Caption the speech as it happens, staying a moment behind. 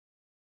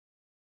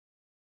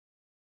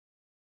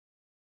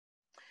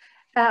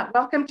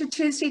Welcome to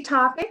Tuesday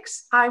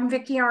Topics. I'm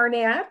Vicki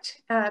Arnett,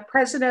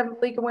 President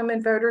of League of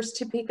Women Voters,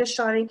 Topeka,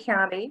 Shawnee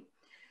County.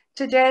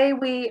 Today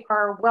we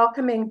are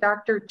welcoming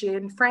Dr.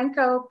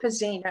 Gianfranco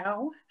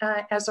Pezzino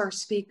as our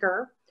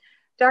speaker.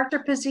 Dr.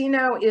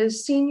 Pezzino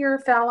is Senior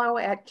Fellow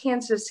at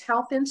Kansas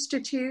Health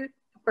Institute,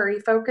 where he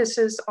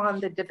focuses on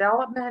the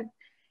development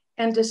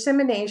and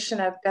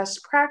dissemination of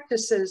best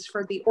practices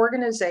for the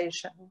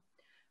organization,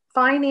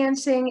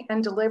 financing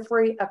and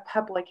delivery of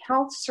public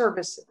health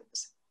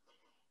services.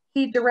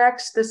 He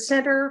directs the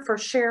Center for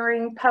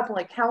Sharing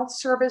Public Health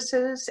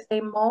Services, a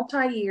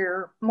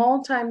multi-year,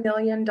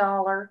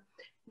 multi-million-dollar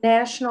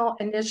national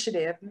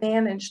initiative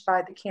managed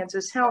by the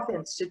Kansas Health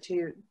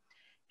Institute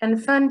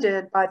and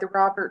funded by the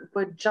Robert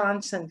Wood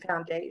Johnson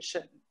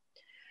Foundation.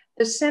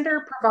 The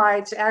center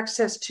provides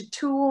access to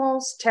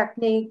tools,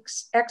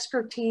 techniques,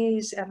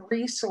 expertise, and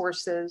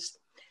resources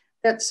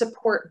that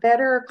support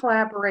better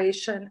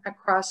collaboration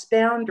across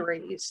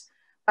boundaries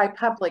by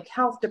public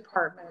health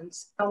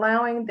departments,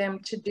 allowing them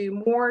to do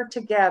more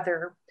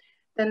together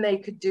than they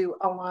could do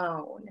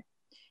alone.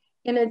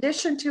 In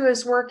addition to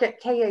his work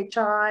at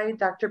KHI,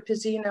 Dr.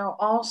 Pezzino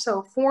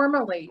also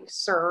formerly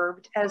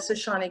served as the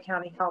Shawnee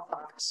County Health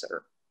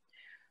Officer.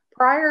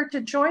 Prior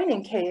to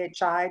joining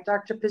KHI,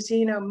 Dr.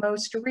 Pezzino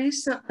most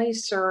recently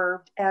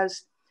served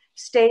as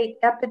state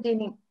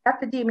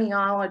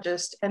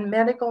epidemiologist and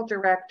medical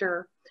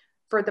director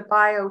for the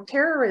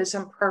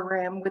bioterrorism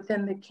program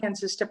within the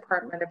Kansas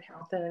Department of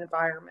Health and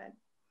Environment.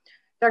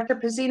 Dr.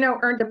 Pezzino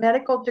earned a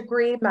medical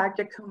degree,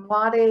 magna cum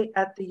laude,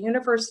 at the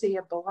University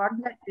of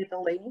Bologna,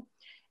 Italy,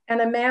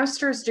 and a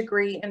master's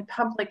degree in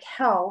public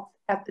health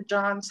at the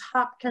Johns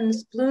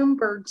Hopkins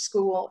Bloomberg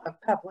School of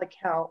Public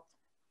Health.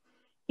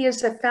 He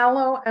is a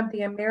fellow of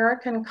the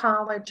American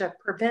College of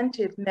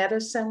Preventive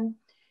Medicine,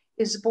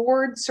 is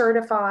board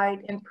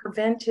certified in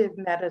preventive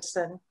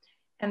medicine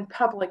and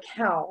public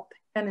health,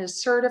 and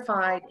is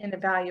certified in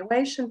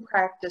evaluation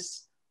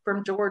practice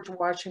from George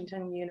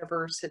Washington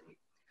University.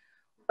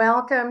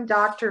 Welcome,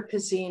 Dr.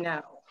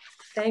 Pezzino.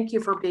 Thank you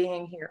for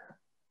being here.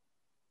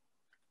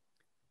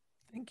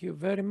 Thank you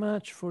very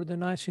much for the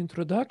nice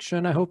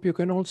introduction. I hope you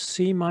can all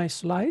see my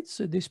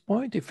slides at this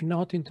point. If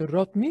not,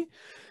 interrupt me.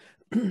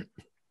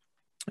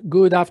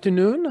 Good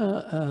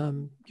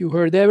afternoon. You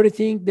heard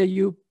everything that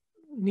you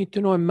need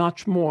to know and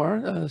much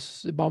more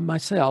about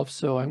myself,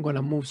 so I'm going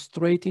to move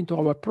straight into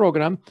our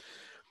program.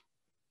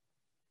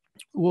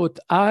 What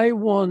I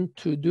want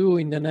to do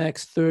in the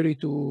next 30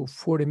 to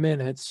 40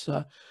 minutes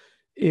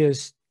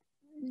is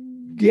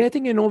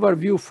getting an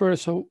overview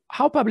first of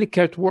how public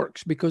health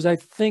works, because I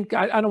think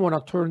I don't want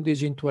to turn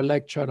this into a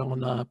lecture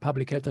on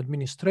public health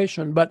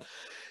administration, but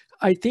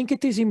I think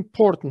it is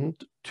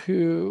important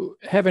to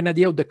have an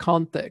idea of the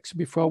context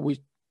before we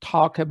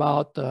talk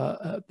about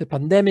the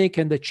pandemic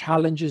and the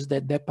challenges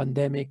that that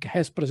pandemic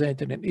has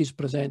presented and is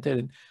presented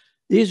and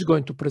is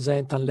going to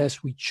present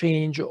unless we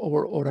change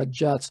or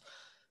adjust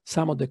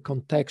some of the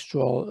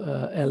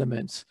contextual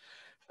elements.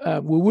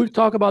 We will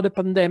talk about the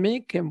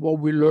pandemic and what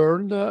we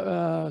learned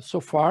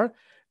so far,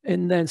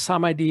 and then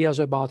some ideas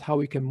about how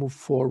we can move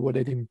forward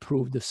and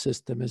improve the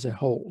system as a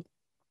whole.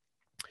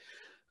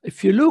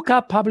 If you look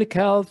at public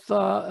health,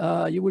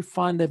 you will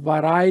find a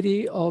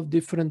variety of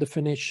different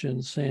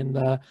definitions. And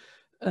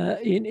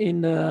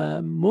in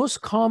the most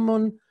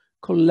common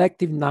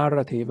collective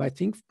narrative, I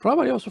think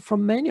probably also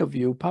from many of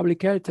you,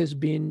 public health has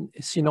been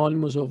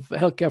synonymous of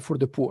healthcare for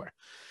the poor.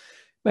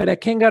 But I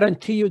can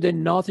guarantee you that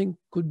nothing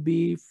could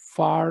be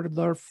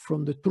farther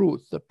from the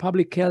truth. The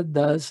public health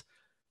does,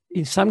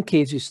 in some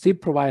cases, still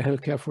provide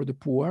healthcare for the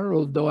poor,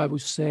 although I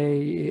would say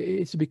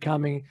it's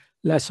becoming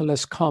less and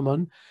less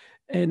common.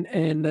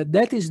 And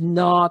that is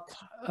not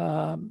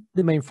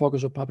the main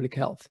focus of public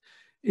health.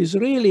 It's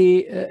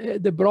really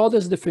the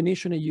broadest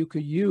definition that you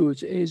could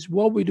use is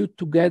what we do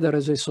together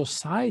as a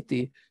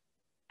society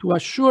to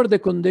assure the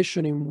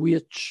condition in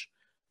which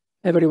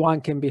everyone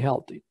can be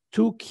healthy.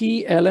 Two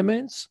key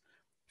elements,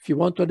 if you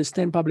want to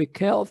understand public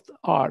health,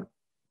 are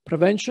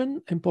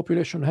prevention and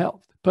population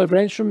health.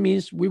 Prevention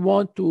means we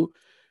want to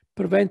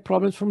prevent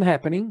problems from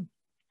happening,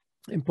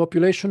 and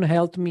population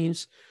health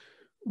means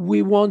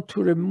we want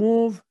to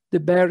remove the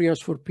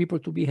barriers for people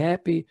to be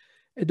happy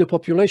at the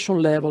population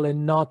level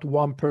and not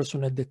one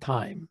person at the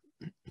time.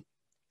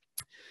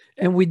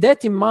 And with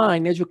that in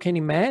mind, as you can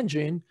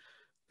imagine,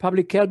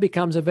 public health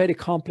becomes a very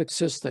complex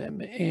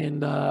system.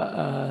 And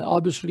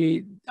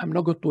obviously, I'm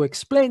not going to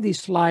explain this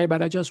slide,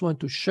 but I just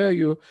want to show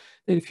you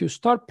that if you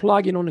start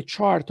plugging on a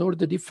chart all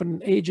the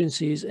different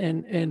agencies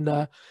and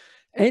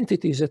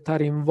entities that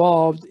are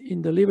involved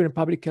in delivering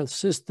public health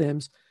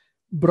systems,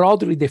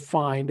 broadly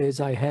defined, as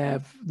I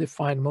have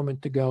defined a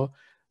moment ago,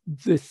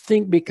 the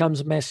thing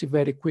becomes messy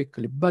very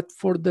quickly. But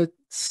for the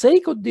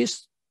sake of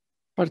this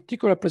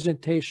particular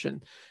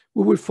presentation,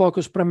 we will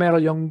focus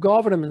primarily on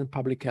government and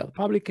public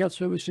health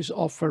services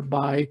offered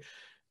by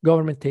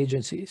government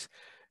agencies.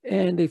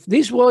 And if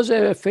this was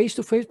a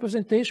face-to-face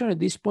presentation, at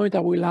this point, I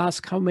will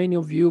ask how many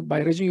of you, by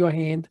raising your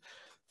hand,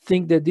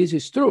 think that this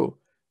is true.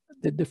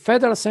 that the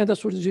Federal Centers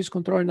for Disease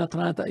Control in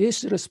Atlanta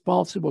is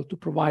responsible to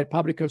provide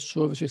public health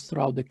services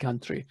throughout the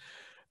country.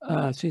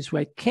 Since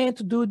we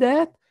can't do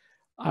that,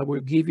 I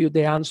will give you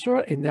the answer,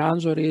 and the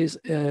answer is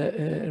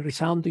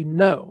resounding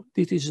no.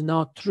 This is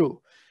not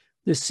true.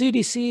 The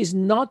CDC is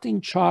not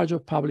in charge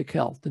of public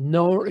health,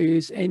 nor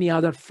is any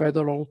other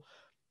federal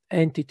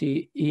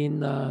entity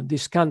in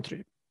this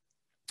country.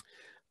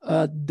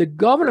 The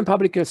government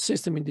public health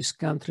system in this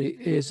country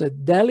is a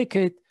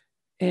delicate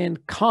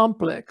and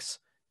complex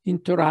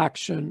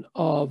interaction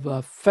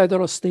of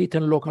federal, state,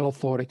 and local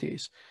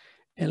authorities.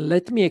 And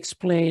let me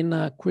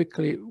explain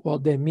quickly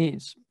what that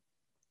means.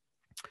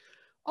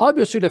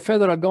 Obviously, the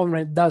federal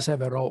government does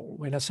have a role.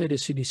 When I say the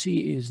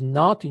CDC is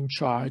not in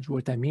charge,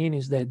 what I mean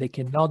is that they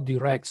cannot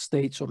direct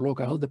states or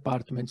local health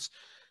departments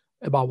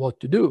about what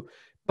to do.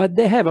 But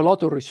they have a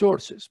lot of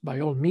resources,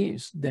 by all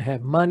means. They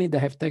have money, they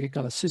have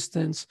technical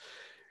assistance,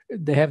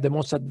 they have the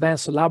most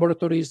advanced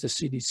laboratories, the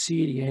CDC,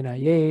 the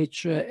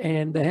NIH,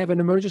 and they have an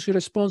emergency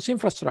response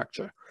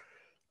infrastructure.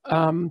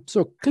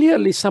 So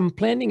clearly some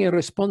planning and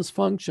response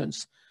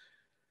functions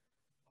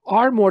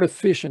are more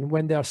efficient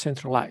when they are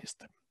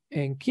centralized.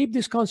 And keep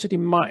this concept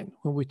in mind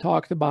when we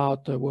talked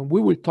about, when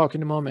we will talk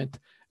in a moment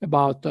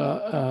about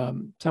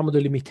some of the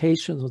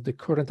limitations of the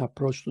current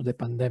approach to the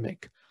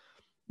pandemic.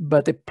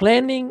 But the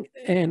planning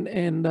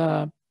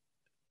and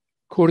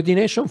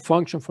coordination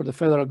function for the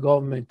federal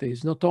government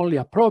is not only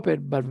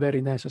appropriate, but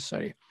very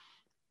necessary.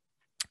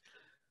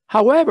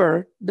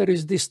 However, there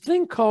is this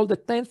thing called the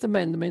 10th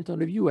Amendment of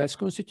the US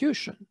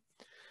Constitution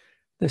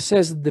that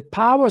says the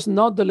powers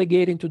not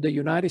delegated to the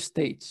United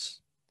States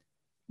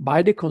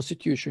by the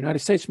Constitution, United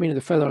States meaning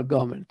the federal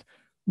government,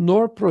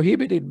 nor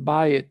prohibited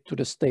by it to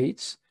the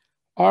states,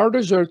 are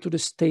reserved to the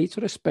states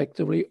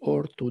respectively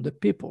or to the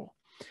people.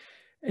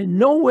 And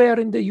nowhere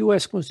in the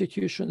US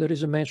Constitution there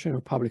is a mention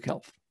of public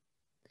health.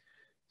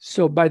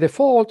 So by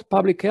default,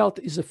 public health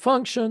is a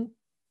function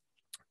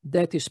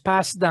that is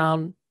passed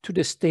down to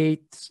the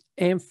states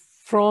and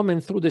from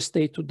and through the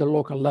state to the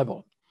local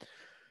level.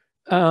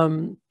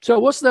 So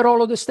what's the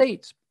role of the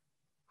states?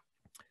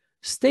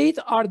 States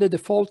are the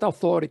default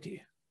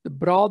authority, the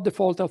broad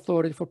default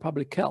authority for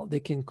public health. They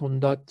can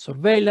conduct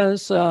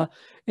surveillance and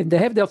they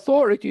have the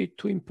authority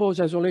to impose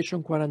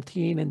isolation,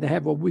 quarantine, and they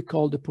have what we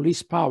call the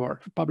police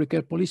power, public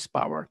health police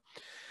power.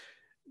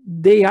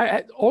 They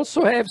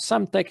also have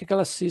some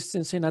technical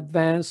assistance in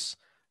advance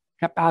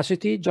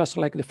capacity, just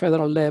like the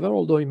federal level,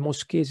 although in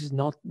most cases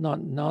not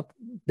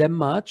that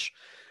much.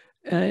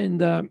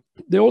 And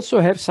they also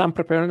have some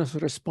preparedness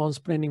response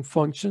planning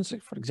functions,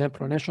 for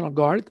example, National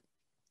Guard.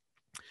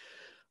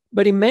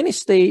 But in many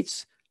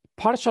states,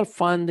 partial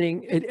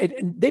funding,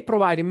 and they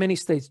provide in many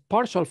states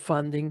partial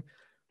funding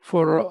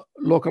for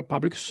local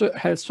public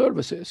health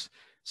services.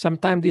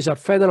 Sometimes these are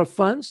federal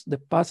funds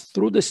that pass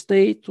through the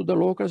state to the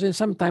locals, and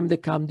sometimes they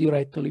come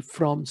directly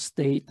from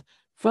state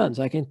funds.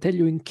 I can tell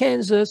you in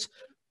Kansas,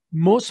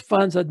 most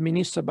funds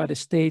administered by the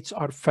states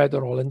are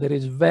federal, and there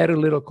is very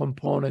little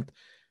component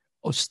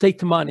of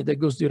state money that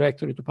goes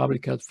directly to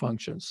public health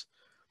functions.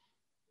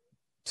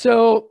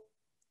 So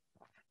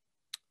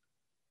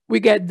we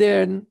get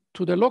then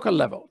to the local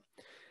level.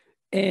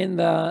 And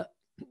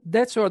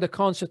that's where the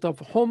concept of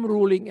home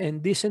ruling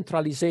and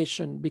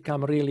decentralization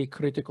become really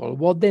critical.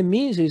 What that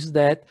means is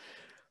that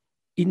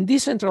in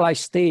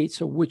decentralized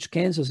states, of which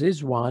Kansas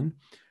is one,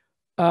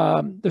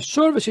 the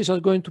services are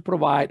going to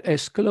provide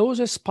as close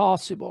as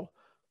possible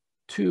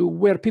to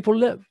where people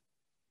live.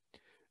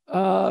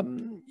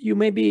 You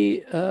may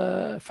be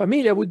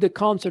familiar with the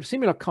concept,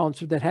 similar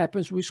concept that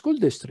happens with school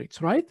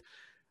districts, right?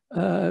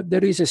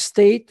 There is a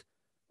state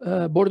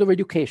Board of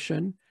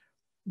Education,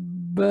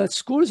 but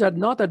schools are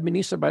not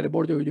administered by the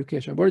Board of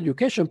Education. Board of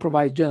Education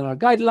provides general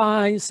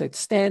guidelines, sets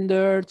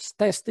standards,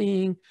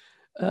 testing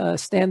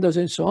standards,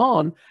 and so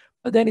on.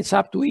 But then it's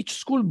up to each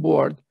school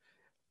board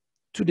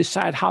to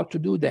decide how to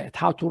do that,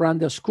 how to run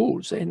their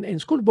schools.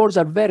 And school boards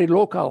are very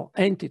local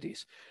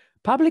entities.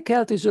 Public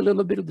health is a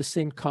little bit of the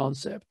same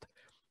concept.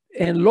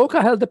 And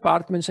local health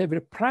departments have a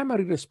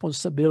primary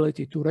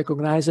responsibility to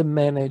recognize and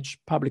manage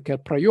public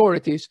health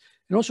priorities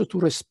and also to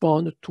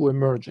respond to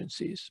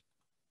emergencies.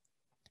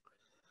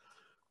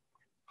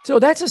 So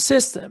that's a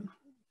system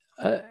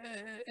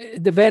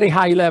at the very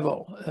high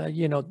level.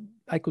 You know,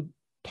 I could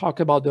talk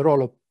about the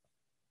role of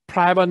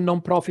private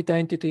nonprofit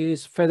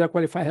entities, federal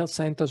qualified health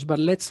centers, but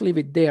let's leave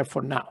it there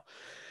for now.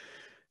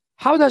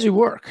 How does it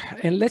work?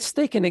 And let's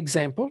take an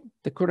example,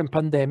 the current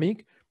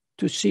pandemic,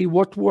 to see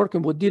what worked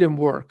and what didn't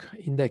work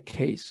in that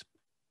case.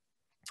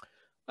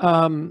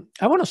 I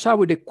want to start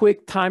with a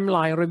quick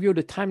timeline, review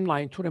the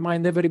timeline to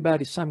remind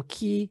everybody some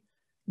key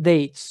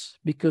dates,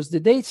 because the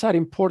dates are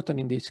important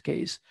in this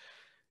case.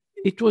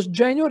 It was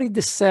January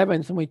the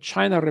 7th when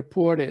China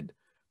reported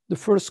the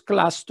first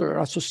cluster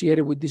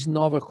associated with this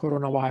novel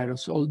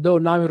coronavirus, although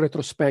now in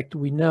retrospect,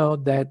 we know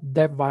that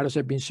that virus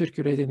had been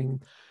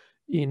circulating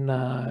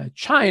in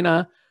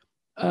China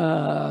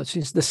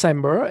since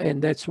December,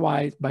 and that's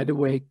why, by the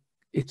way,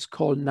 it's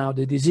called now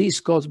the disease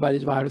caused by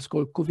this virus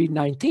called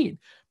COVID-19,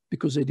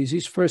 because the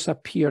disease first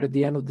appeared at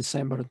the end of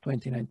December of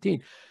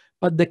 2019.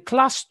 But the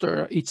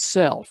cluster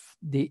itself,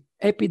 the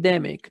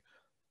epidemic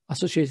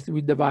associated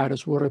with the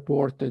virus, were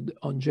reported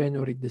on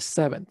January the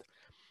 7th.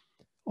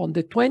 On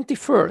the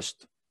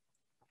 21st,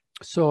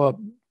 so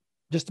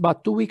just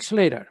about 2 weeks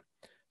later,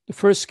 the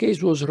first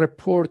case was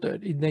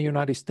reported in the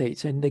United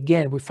States. And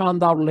again, we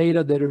found out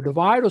later that the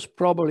virus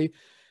probably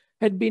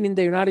had been in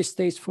the United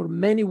States for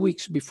many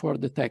weeks before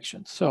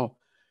detection. So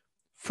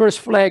first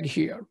flag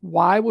here,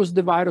 why was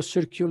the virus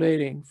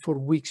circulating for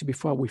weeks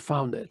before we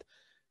found it?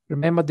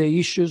 Remember the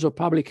issues of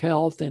public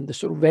health and the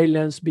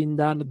surveillance being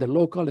done at the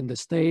local and the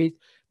state,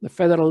 the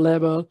federal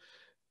level.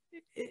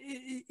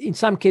 In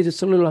some cases,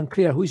 it's a little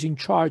unclear who's in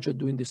charge of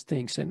doing these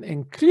things.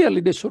 And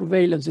clearly the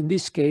surveillance in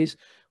this case,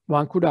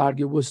 one could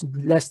argue, was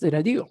less than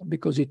ideal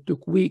because it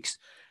took weeks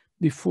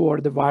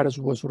before the virus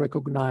was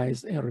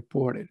recognized and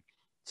reported.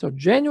 So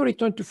January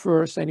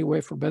 21st,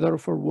 anyway, for better or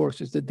for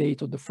worse, is the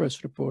date of the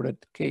first reported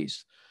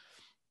case.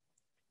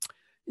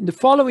 In the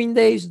following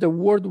days, the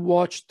world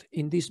watched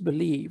in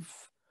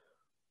disbelief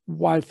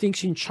while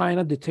things in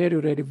China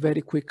deteriorated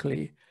very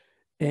quickly.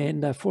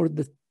 And for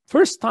the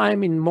first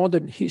time in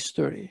modern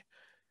history,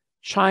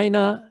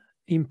 China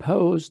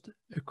imposed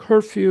a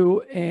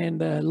curfew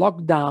and a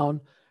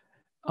lockdown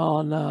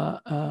on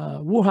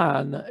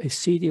Wuhan, a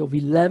city of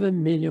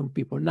 11 million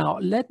people. Now,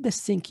 let this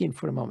sink in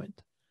for a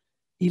moment.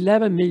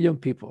 11 million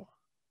people.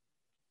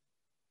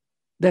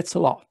 That's a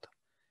lot.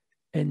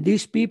 And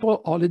these people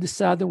all of a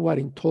sudden were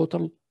in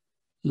total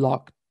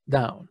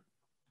lockdown.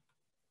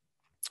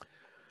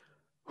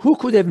 Who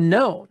could have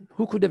known?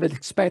 Who could have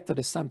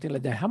expected something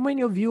like that? How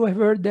many of you have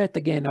heard that?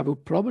 Again, I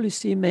would probably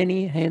see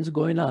many hands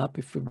going up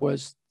if it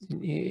was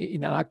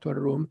in an actual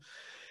room.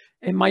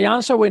 And my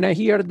answer when I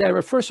hear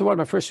that, first of all,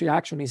 my first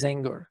reaction is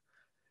anger.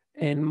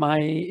 And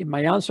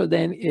my answer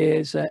then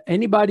is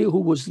anybody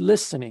who was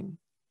listening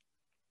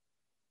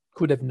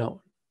could have known.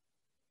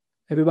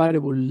 Everybody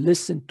would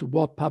listen to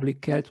what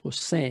public health was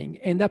saying.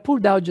 And I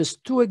pulled out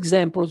just 2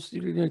 examples.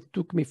 It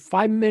took me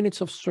 5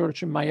 minutes of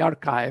search in my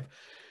archive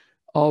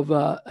of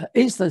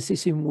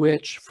instances in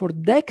which for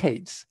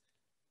decades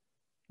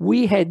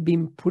we had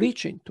been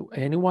preaching to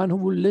anyone who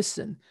would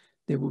listen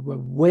that we were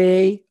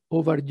way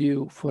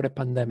overdue for a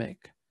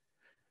pandemic.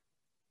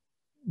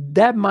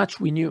 That much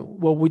we knew.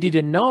 What we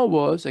didn't know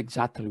was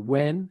exactly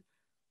when,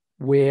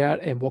 where,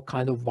 and what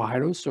kind of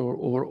virus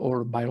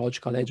or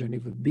biological agent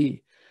it would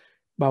be.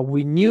 But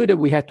we knew that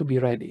we had to be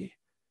ready.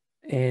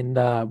 And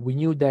we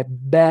knew that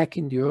back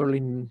in the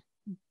early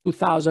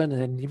 2000s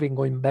and even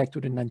going back to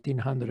the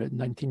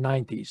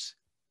 1990s.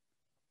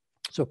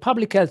 So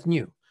public health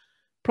knew.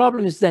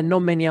 Problem is that not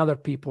many other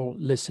people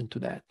listened to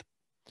that.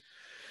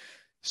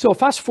 So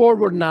fast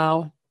forward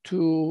now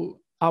to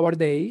our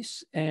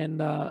days.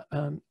 And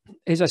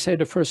as I said,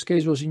 the first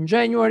case was in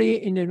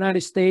January in the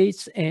United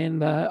States.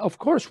 And of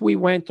course, we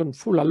went on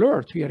full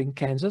alert here in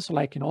Kansas,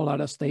 like in all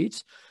other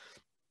states.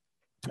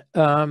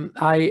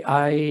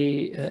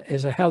 I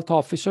as a health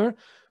officer,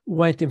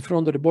 went in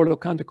front of the Board of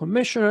County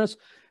Commissioners,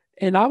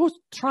 and I was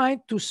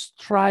trying to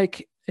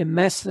strike a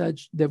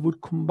message that would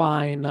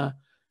combine,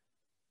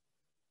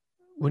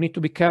 we need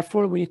to be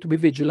careful, we need to be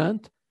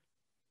vigilant.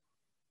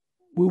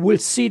 We will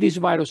see this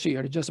virus here,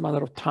 it's just a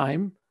matter of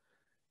time,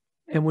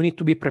 and we need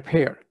to be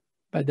prepared.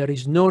 But there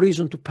is no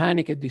reason to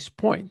panic at this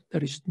point.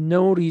 There is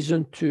no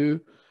reason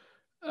to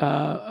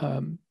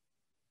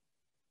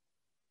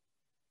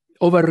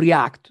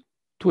overreact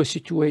to a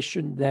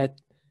situation that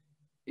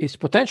is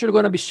potentially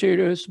going to be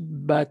serious,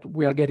 but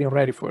we are getting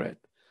ready for it.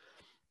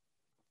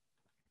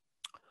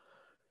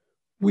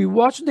 We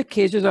watched the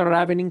cases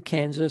arriving in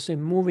Kansas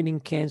and moving in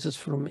Kansas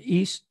from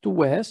east to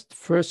west,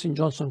 first in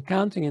Johnson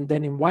County and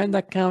then in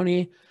Wyandotte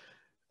County.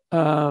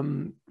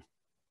 And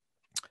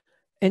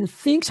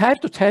things, I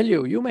have to tell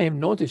you, you may have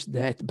noticed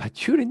that, but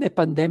during the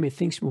pandemic,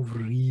 things move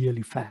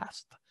really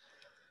fast.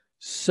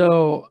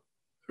 So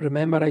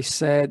remember I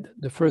said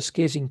the first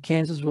case in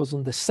Kansas was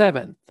on the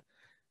 7th.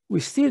 We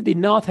still did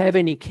not have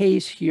any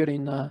case here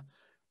in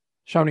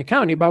Shawnee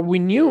County, but we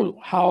knew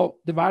how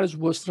the virus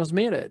was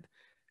transmitted.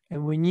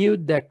 And we knew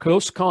that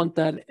close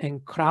contact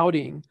and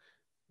crowding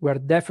were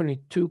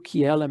definitely 2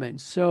 key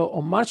elements. So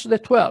on March the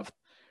 12th,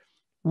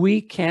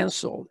 we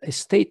canceled a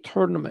state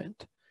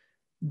tournament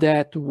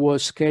that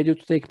was scheduled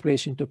to take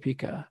place in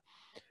Topeka.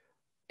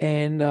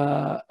 And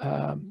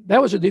that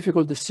was a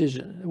difficult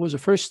decision. It was the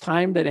first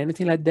time that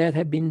anything like that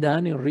had been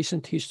done in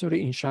recent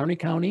history in Shawnee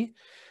County.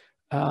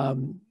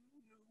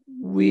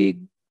 We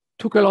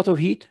took a lot of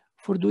heat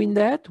for doing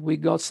that. We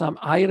got some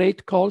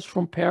irate calls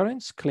from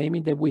parents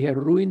claiming that we had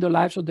ruined the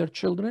lives of their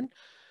children.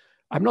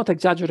 I'm not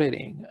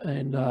exaggerating,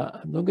 and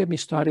don't get me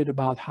started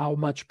about how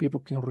much people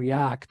can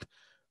react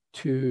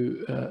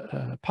to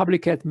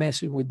public health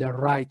messing with their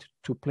right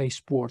to play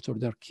sports or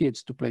their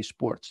kids to play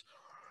sports.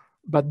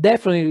 But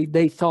definitely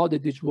they thought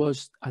that this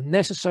was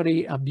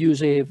unnecessary,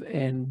 abusive,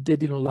 and they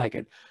didn't like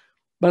it.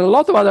 But a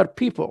lot of other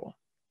people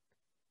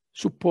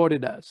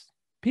supported us.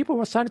 People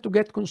were starting to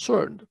get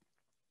concerned.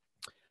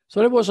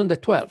 So that was on the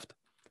 12th.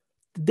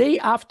 The day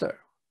after,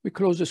 we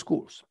closed the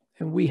schools.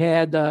 And we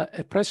had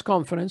a press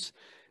conference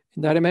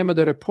And I remember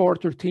the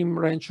reporter, Tim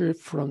Rancher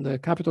from the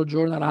Capital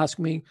Journal, asked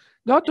me,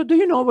 "Doctor, do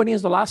you know when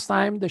is the last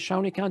time the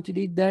Shawnee County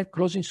did that,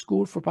 closing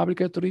school for public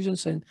health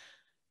reasons?" And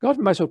got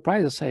me by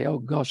surprise. I say, "Oh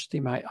gosh,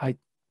 Tim, I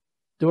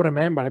don't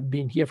remember. I've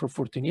been here for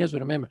 14 years, I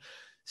remember."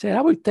 I said,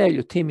 "I will tell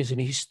you, Tim is an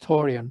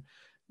historian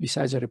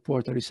besides a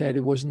reporter." He said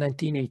it was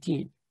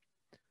 1918.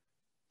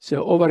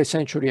 So over a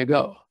century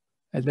ago.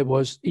 And it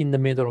was in the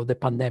middle of the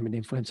pandemic, the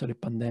influenza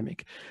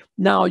pandemic.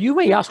 Now, you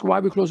may ask why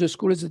we closed the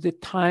schools at the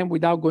time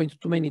without going into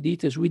too many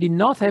details. We did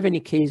not have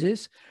any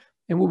cases,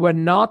 and we were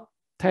not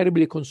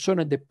terribly concerned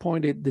at the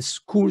point that the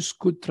schools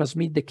could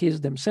transmit the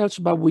cases themselves,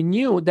 but we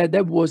knew that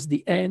that was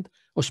the end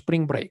of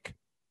spring break.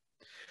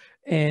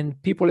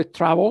 And people had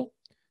traveled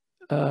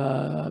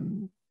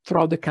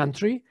throughout the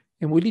country,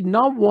 and we did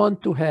not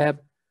want to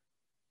have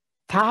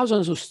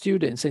thousands of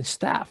students and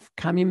staff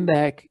coming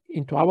back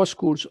into our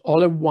schools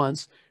all at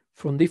once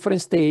from different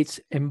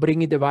states and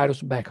bringing the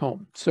virus back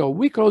home. So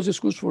we closed the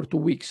schools for 2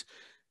 weeks.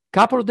 A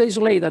couple of days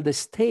later, the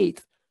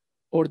state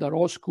ordered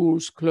all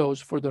schools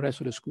closed for the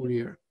rest of the school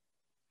year.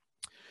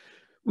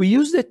 We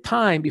used the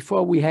time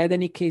before we had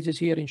any cases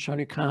here in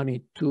Shawnee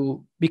County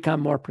to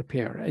become more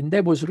prepared. And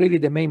that was really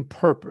the main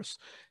purpose,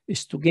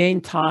 is to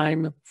gain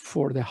time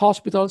for the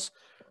hospitals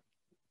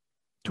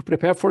to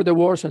prepare for the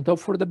worst and hope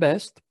for the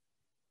best,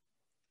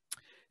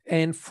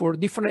 and for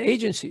different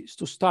agencies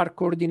to start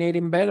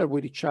coordinating better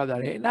with each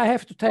other. And I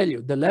have to tell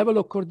you, the level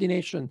of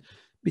coordination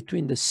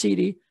between the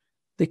city,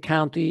 the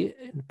county,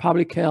 and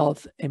public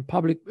health and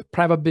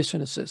private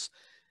businesses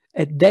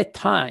at that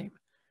time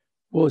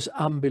was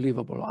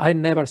unbelievable. I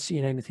never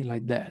seen anything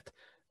like that.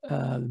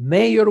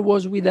 Mayor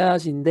was with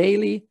us in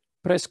daily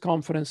press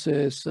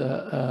conferences.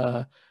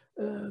 The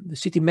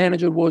city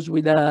manager was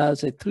with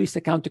us. At least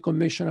the county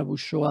commissioner would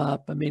show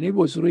up. I mean, it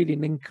was really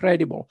an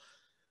incredible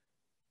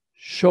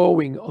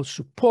showing of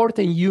support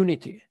and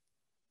unity.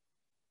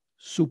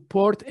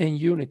 Support and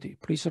unity.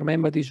 Please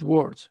remember these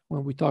words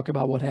when we talk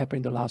about what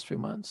happened in the last few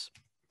months.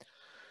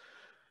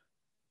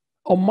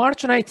 On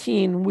March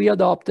 19, we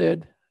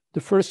adopted the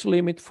first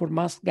limit for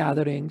mass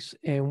gatherings,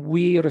 and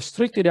we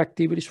restricted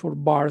activities for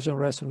bars and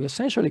restaurants. We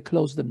essentially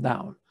closed them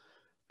down,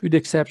 with the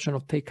exception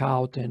of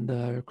takeout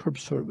and curb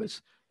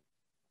service.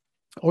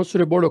 Also,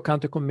 the Board of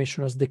County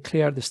Commissioners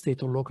declared the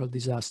state of local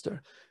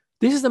disaster.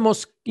 This is the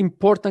most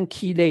important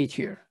key date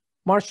here.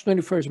 March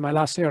 21st, my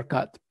last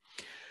haircut.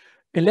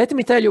 And let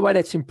me tell you why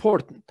that's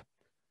important.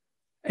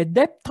 At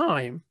that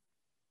time,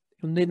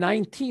 on the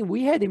 19th,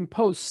 we had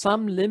imposed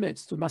some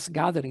limits to mass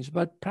gatherings,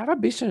 but private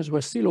businesses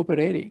were still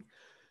operating.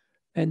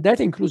 And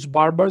that includes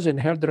barbers and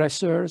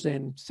hairdressers,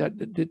 and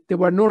there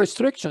were no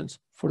restrictions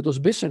for those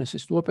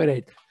businesses to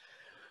operate.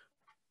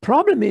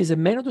 Problem is that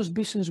many of those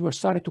businesses were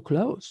starting to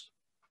close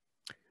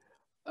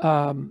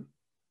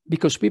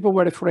because people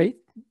were afraid,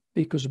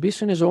 because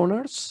business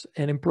owners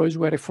and employees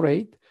were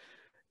afraid.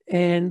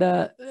 And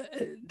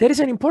there is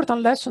an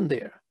important lesson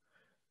there,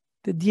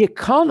 that the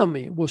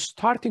economy was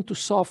starting to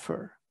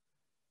suffer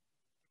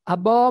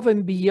above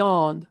and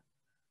beyond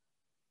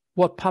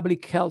what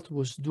public health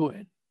was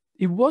doing.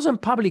 It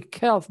wasn't public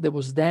health that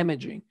was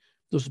damaging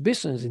those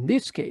businesses in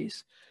this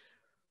case.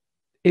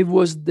 It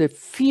was the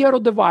fear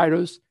of the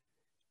virus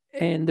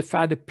and the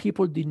fact that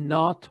people did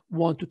not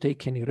want to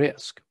take any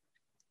risk.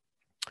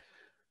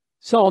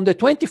 So on the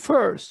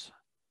 21st,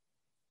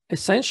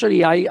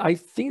 essentially, I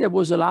think that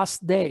was the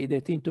last day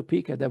that in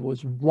Topeka there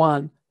was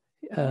one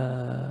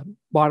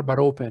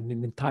barber open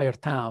in the entire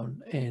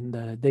town, and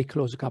they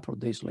closed a couple of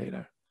days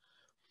later.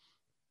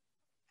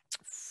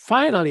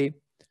 Finally,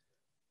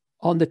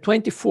 on the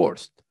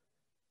 24th,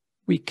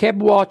 we kept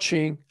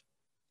watching,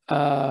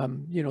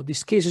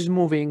 these cases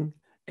moving,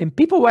 and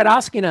people were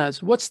asking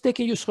us, "What's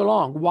taking you so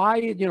long?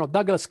 Why,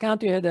 Douglas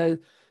County had a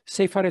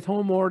safer at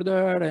home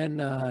order, and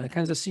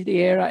Kansas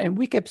City area," and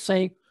we kept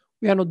saying,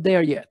 "We are not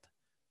there yet.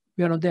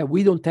 We are not there.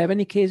 We don't have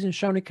any case in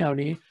Shawnee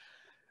County,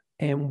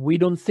 and we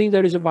don't think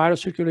there is a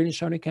virus circulating in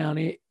Shawnee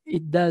County.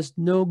 It does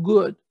no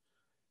good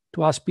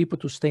to ask people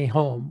to stay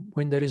home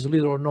when there is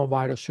little or no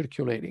virus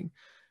circulating."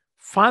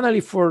 Finally,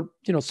 for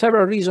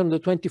several reasons, on the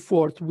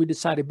 24th, we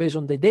decided, based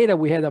on the data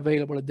we had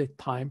available at that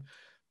time,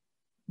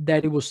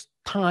 that it was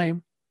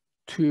time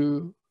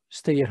to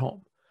stay at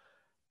home.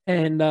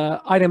 And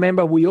I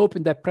remember we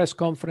opened that press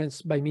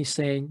conference by me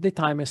saying, "The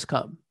time has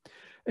come."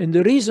 And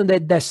the reason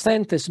that that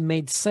sentence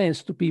made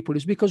sense to people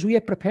is because we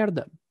had prepared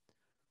them.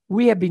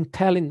 We have been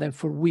telling them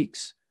for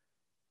weeks,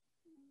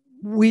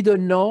 we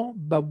don't know,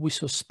 but we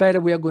suspect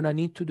we are going to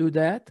need to do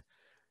that.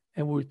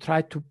 And we'll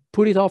try to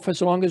put it off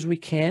as long as we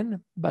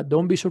can, but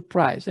don't be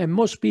surprised. And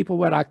most people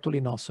were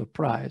actually not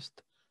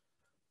surprised.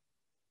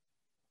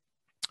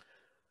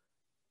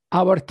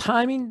 Our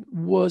timing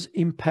was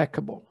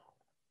impeccable.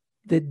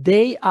 The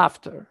day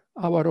after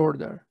our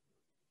order,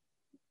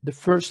 the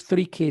first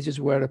 3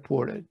 cases were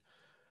reported,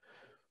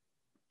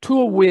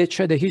 2 of which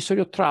had a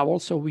history of travel,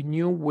 so we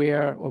knew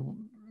where, or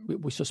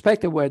we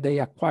suspected where they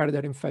acquired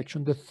their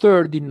infection. The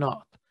 3rd did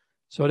not.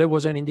 So there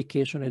was an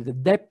indication that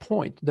at that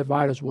point, the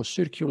virus was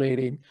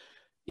circulating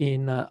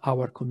in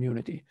our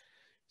community.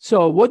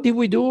 So what did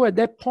we do at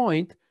that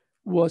point?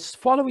 was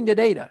following the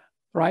data,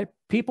 right?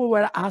 People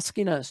were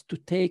asking us to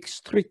take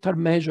stricter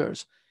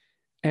measures,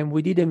 and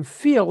we didn't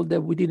feel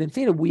that we didn't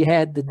think that we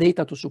had the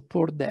data to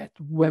support that.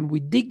 When we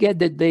did get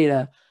the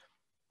data,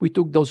 we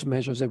took those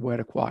measures that were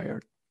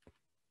required.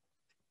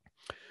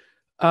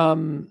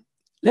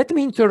 Let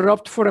me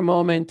interrupt for a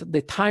moment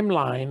the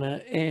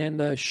timeline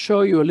and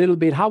show you a little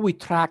bit how we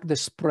track the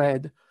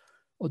spread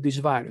of this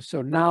virus.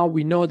 So now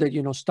we know that,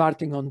 you know,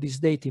 starting on this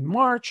date in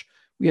March,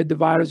 we had the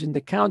virus in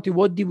the county.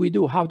 What did we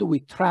do? How do we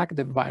track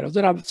the virus?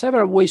 There are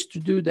several ways to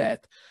do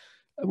that.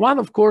 One,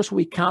 of course,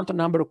 we count the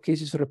number of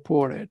cases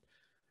reported.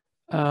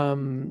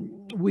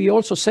 We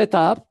also set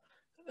up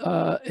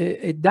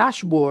a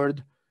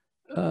dashboard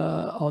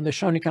on the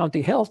Shawnee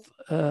County Health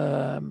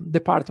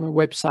Department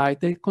website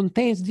that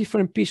contains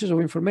different pieces of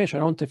information.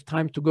 I don't have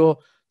time to go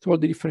through all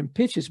the different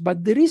pieces,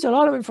 but there is a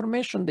lot of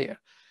information there.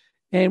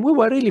 And we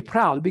were really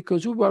proud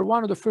because we were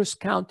one of the first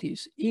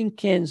counties in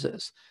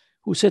Kansas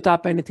who set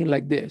up anything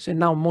like this. And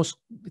now most,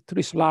 at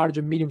least large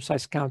and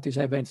medium-sized counties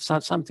have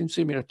something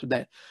similar to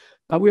that.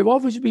 But we've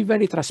always been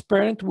very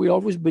transparent. We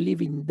always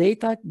believe in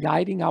data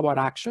guiding our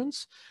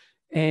actions.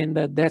 And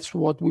that's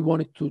what we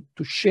wanted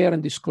to share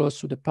and disclose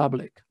to the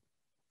public.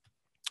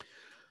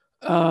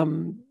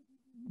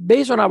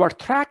 Based on our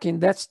tracking,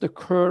 that's the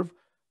curve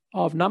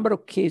of number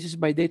of cases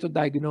by date of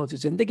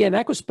diagnosis. And again,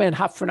 I could spend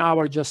half an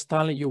hour just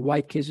telling you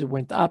why cases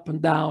went up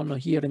and down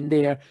here and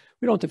there.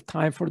 We don't have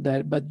time for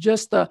that, but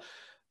just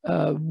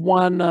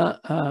one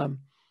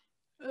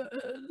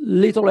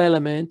little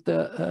element.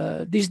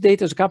 This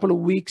data is a couple of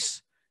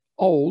weeks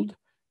old.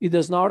 It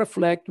does not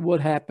reflect what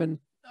happened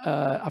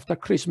after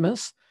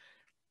Christmas.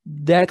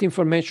 That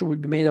information will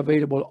be made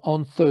available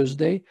on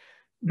Thursday.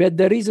 But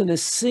there isn't a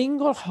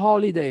single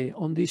holiday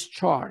on this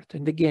chart.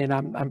 And again,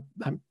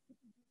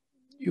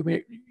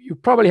 you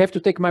probably have to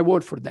take my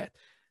word for that.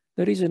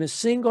 There isn't a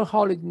single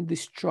holiday in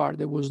this chart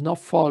that was not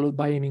followed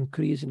by an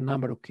increase in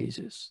number of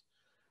cases.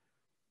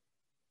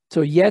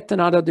 So yet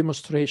another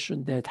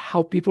demonstration that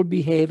how people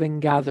behave and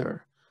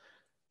gather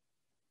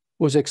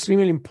was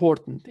extremely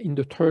important in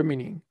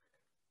determining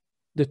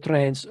the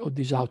trends of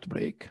this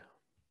outbreak.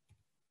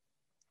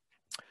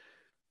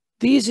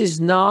 This is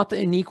not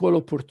an equal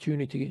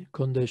opportunity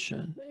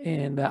condition.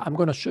 And I'm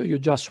going to show you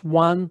just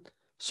one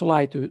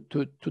slide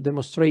to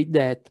demonstrate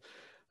that.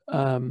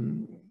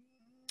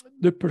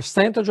 The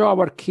percentage of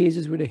our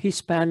cases with a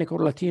Hispanic or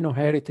Latino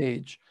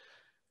heritage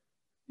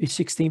is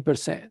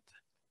 16%,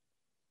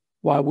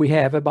 while we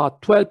have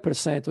about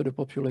 12% of the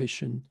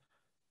population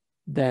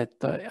that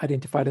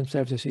identify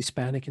themselves as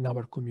Hispanic in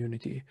our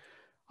community.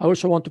 I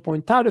also want to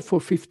point out that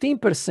for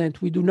 15%,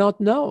 we do not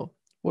know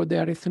what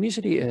their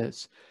ethnicity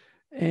is.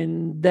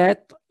 And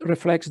that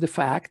reflects the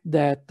fact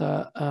that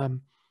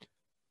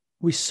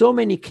with so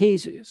many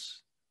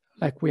cases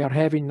like we are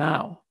having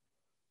now,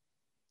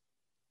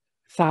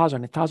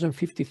 1,000,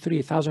 1,053,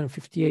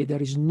 1,058,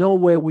 there is no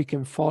way we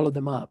can follow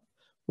them up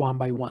one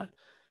by one.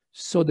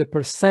 So the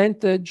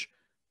percentage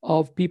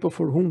of people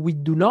for whom we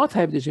do not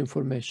have this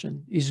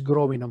information is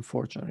growing,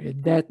 unfortunately.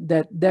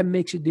 That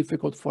makes it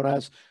difficult for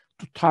us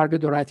to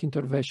target the right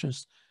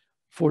interventions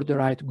for the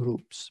right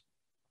groups.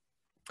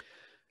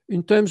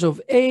 In terms of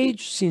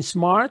age, since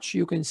March,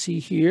 you can see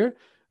here,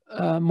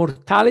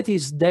 mortality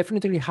is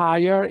definitely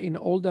higher in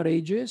older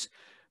ages,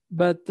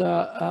 but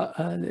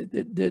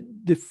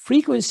the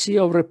frequency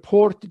of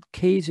reported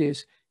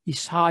cases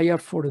is higher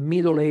for the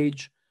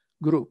middle-age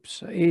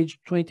groups, age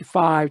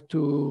 25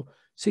 to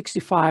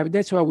 65.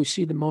 That's where we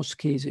see the most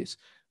cases.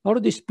 A lot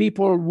of these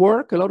people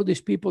work. A lot of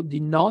these people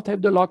did not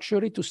have the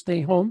luxury to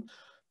stay home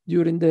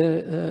during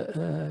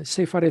the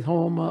safer at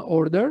home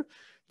order.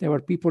 There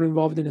were people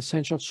involved in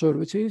essential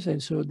services,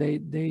 and so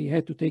they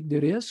had to take the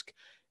risk,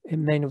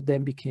 and many of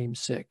them became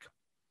sick.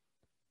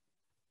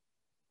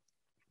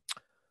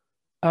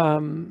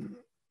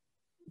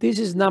 This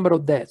is number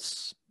of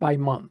deaths by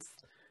month.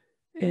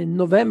 And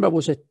November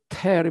was a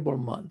terrible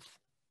month.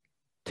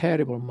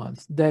 Terrible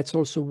month. That's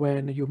also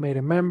when, you may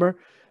remember,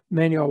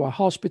 many of our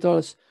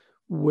hospitals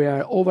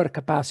were over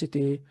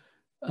capacity.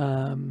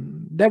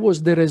 That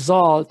was the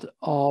result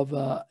of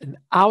an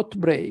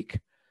outbreak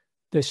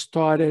that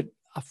started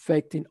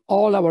affecting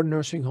all our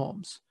nursing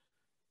homes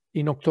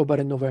in October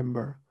and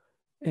November.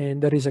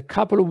 And there is a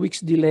couple of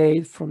weeks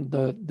delayed from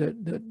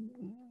the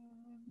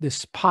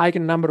spike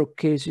in number of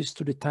cases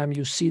to the time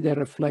you see that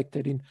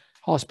reflected in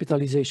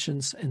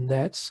hospitalizations and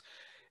deaths.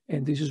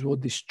 And this is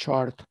what this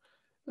chart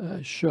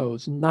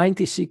shows.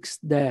 96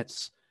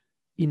 deaths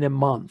in a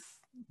month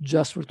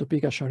just for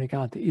Topeka, Shawnee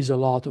County is a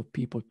lot of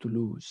people to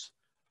lose.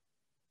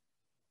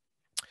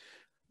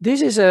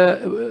 This is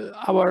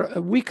our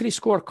weekly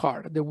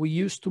scorecard that we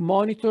use to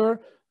monitor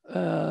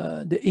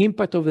the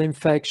impact of the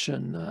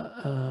infection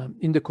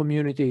in the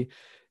community.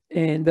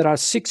 And there are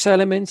 6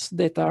 elements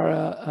that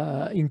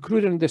are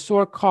included in the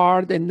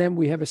scorecard, and then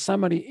we have a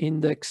summary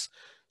index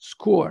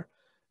score.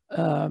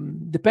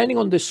 Depending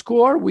on the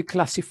score, we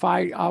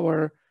classify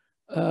our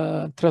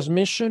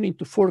transmission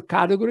into 4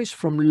 categories,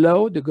 from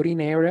low, the green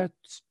area,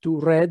 to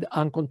red,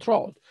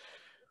 uncontrolled.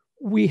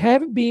 We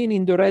have been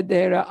in the red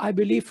area, I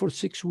believe, for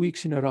 6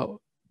 weeks in a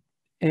row.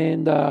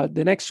 And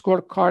the next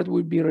scorecard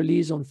will be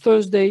released on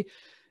Thursday.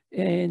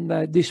 And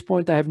at this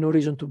point, I have no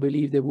reason to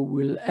believe that we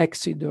will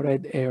exit the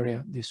red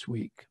area this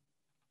week.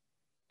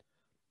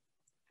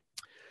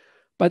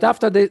 But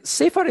after the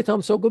safer at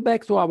home, so go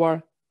back to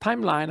our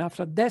timeline,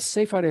 after that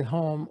safer at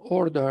home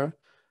order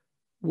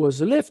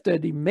was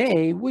lifted in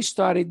May, we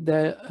started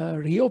the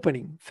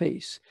reopening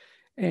phase.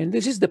 And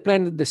this is the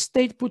plan that the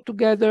state put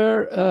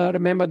together.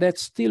 Remember,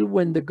 that's still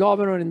when the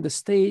governor and the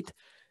state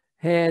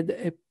had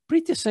a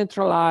pretty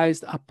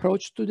centralized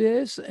approach to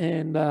this.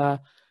 And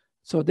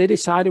so they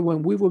decided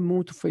when we would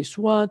move to phase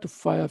 1, to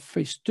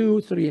phase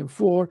 2, 3, and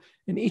 4,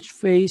 and each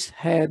phase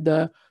had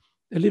a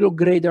little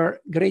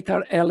greater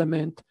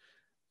element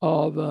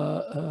of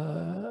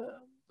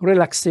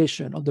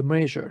relaxation of the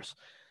measures.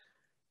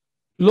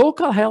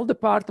 Local health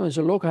departments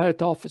or local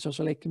health officers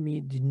like me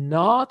did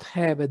not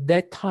have at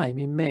that time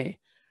in May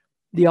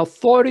the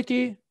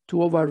authority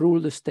to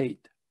overrule the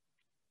state.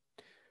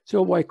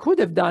 So what I could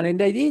have done,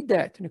 and I did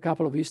that in a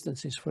couple of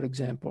instances, for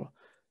example,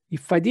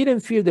 if I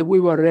didn't feel that we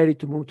were ready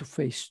to move to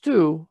phase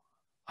 2,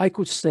 I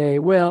could say,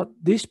 well,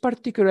 these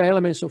particular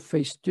elements of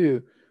phase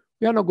 2,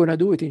 we are not going to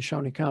do it in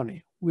Shawnee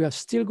County. We are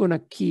still going to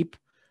keep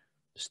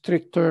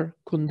stricter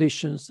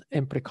conditions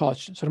and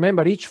precautions.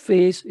 Remember, each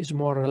phase is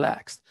more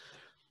relaxed.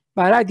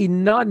 But I did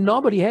not,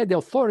 nobody had the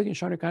authority in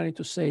Shawnee County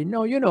to say,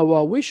 no, you know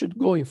what, we should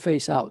go in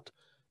phase out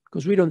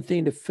because we don't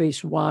think that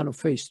phase 1 or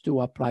phase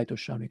 2 apply to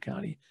Shawnee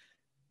County.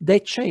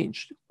 That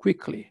changed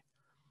quickly.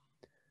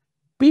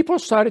 People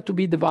started to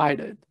be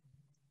divided.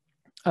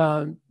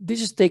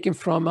 This is taken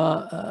from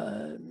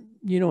a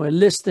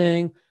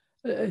listing,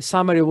 a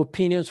summary of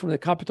opinions from the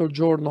Capitol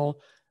Journal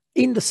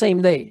in the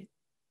same day.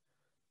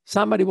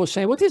 Somebody was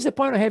saying, what is the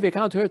point of having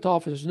county health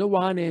officers? No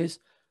one is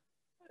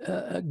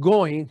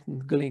going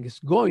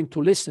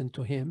to listen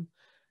to him.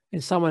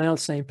 And someone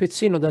else saying,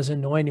 Pezzino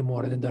doesn't know any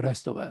more than the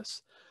rest of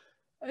us.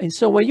 And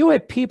so when you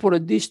have people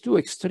at these two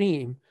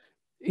extremes,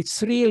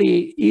 it's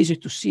really easy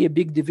to see a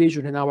big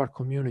division in our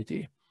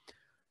community.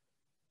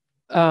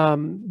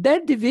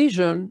 That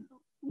division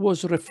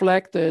was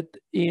reflected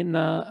in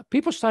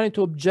people starting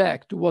to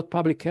object to what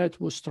public health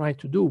was trying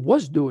to do,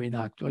 was doing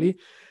actually,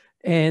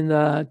 and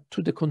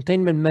to the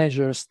containment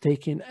measures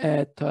taken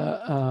at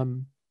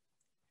the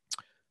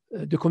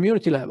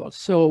community level.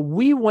 So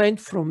we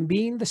went from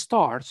being the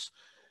stars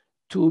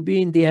to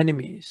being the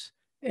enemies.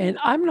 And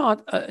I'm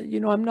not,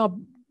 I'm not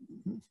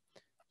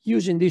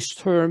using these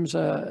terms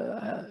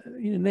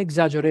in an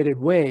exaggerated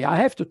way. I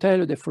have to tell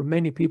you that for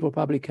many people,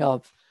 public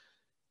health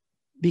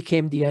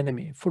became the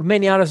enemy. For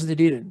many others, they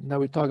didn't. Now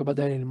we'll talk about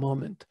that in a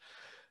moment.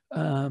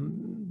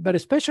 But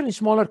especially in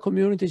smaller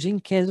communities in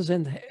Kansas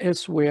and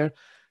elsewhere,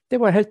 there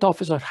were health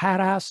officers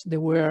harassed.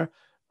 There were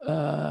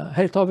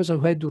health officers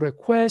who had to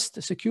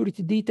request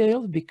security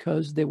details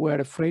because they were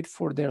afraid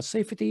for their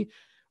safety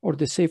or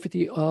the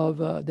safety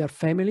of their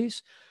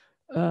families.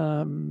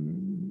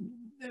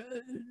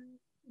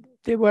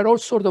 There were all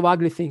sorts of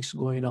ugly things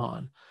going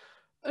on.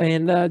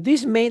 And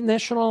this made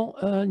national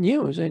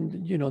news.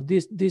 And,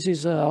 this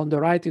is on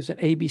the right is an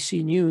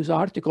ABC News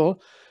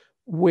article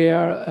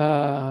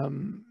where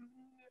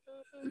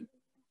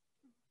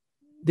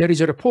there is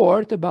a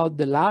report about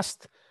the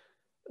last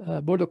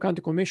Board of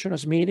County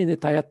Commissioners meeting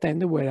that I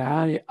attended where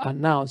I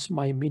announced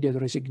my immediate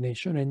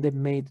resignation, and they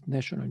made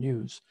national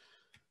news.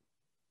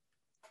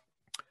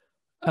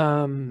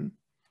 That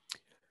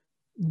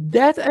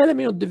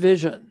element of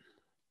division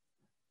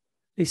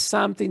is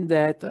something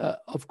that,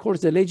 of course,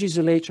 the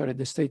legislature at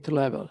the state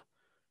level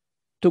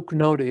took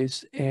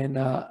notice, and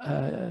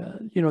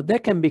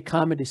that can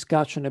become a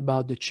discussion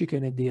about the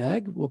chicken and the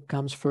egg, what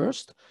comes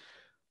first.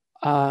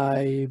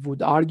 I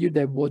would argue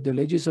that what the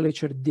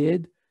legislature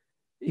did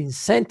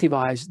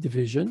incentivized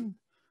division.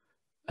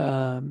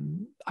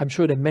 I'm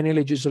sure that many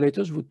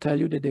legislators would tell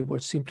you that they were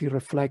simply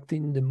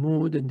reflecting the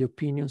mood and the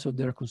opinions of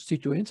their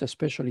constituents,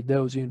 especially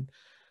those in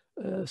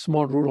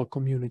small rural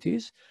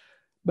communities.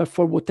 But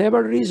for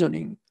whatever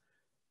reasoning,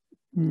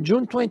 in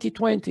June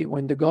 2020,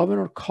 when the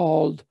governor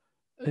called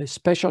a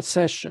special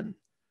session,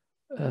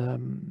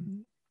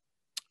 the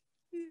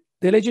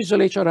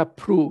legislature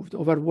approved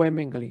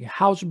overwhelmingly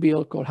House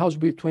Bill called House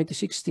Bill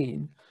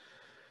 2016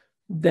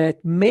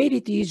 that made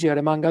it easier,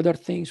 among other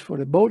things, for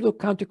the Board of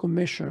County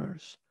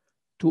Commissioners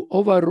to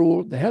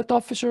overrule the health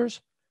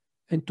officers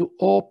and to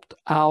opt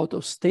out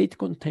of state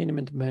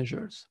containment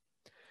measures.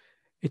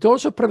 It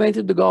also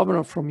prevented the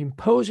governor from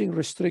imposing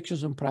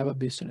restrictions on private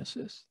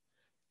businesses.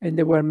 And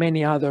there were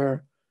many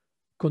other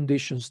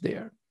conditions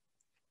there.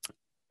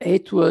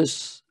 It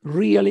was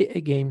really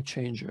a game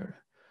changer.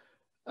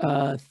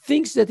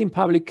 Things that in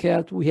public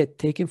health we had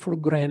taken for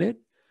granted,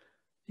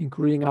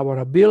 including our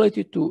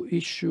ability to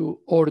issue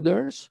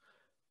orders,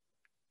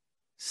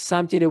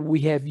 something that we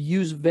have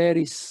used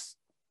very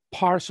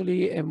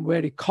sparsely and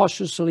very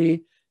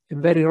cautiously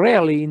and very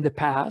rarely in the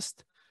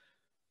past,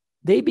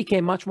 they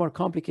became much more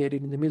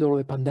complicated in the middle of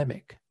the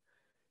pandemic.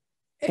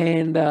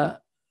 And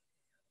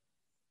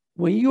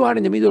when you are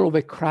in the middle of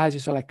a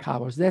crisis like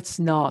ours, that's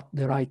not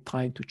the right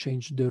time to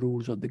change the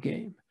rules of the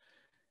game.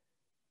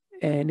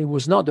 And it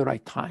was not the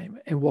right time.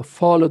 And what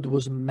followed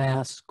was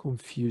mass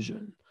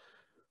confusion,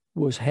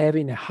 was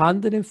having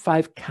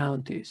 105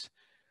 counties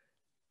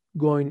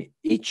going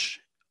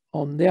each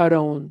on their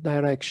own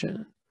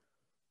direction,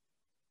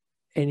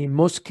 and in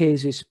most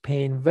cases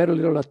paying very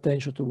little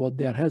attention to what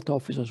their health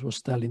officers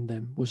was telling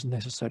them was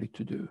necessary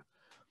to do.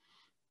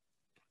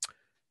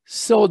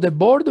 So the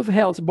Board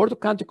of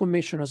County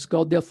Commissioners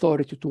got the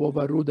authority to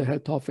overrule the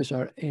health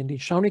officer, and in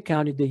Shawnee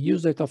County, they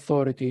used that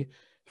authority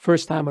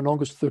first time on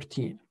August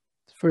 13.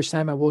 First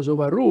time I was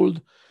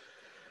overruled,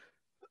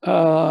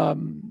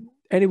 and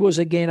it was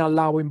again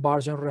allowing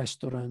bars and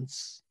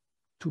restaurants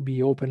to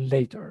be open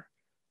later.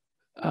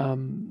 That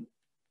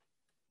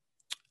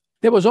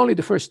was only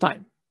the first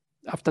time.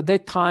 After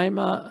that time,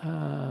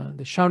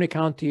 the Shawnee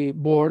County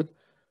Board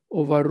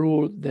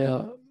overruled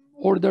the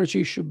orders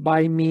issued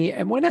by me.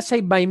 And when I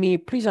say by me,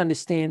 please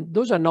understand,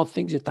 those are not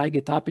things that I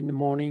get up in the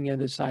morning and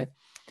decide,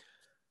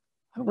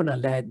 I'm going to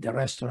let the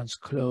restaurants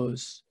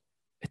close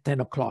at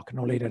 10 o'clock,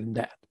 no later than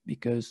that,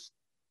 because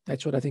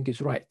that's what I think is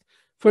right.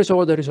 First of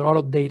all, there is a lot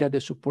of data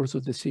that supports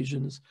those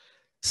decisions.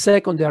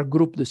 Second, they are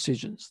group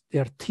decisions. They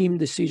are team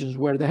decisions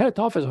where the health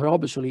officer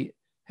obviously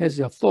has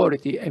the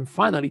authority and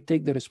finally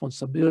take the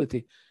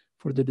responsibility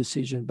for the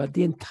decision, but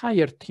the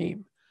entire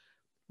team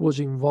was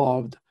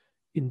involved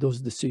in those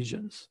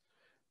decisions.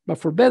 But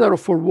for better or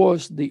for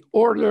worse, the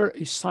order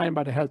is signed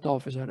by the health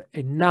officer,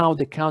 and now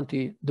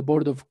the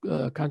Board of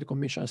County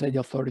Commissioners had the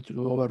authority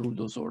to overrule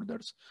those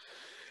orders.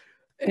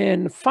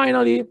 And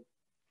finally,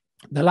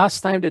 the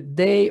last time that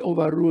they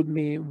overruled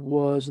me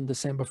was on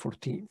December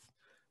 14th,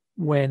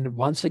 when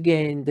once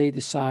again they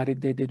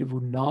decided that they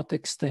would not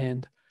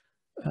extend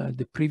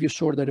the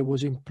previous order that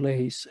was in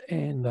place,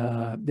 and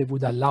they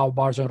would allow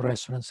bars and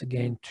restaurants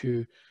again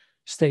to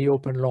stay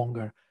open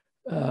longer.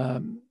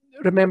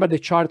 Remember the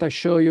chart I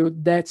showed you?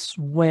 That's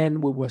when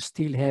we were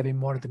still having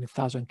more than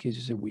 1,000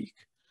 cases a week.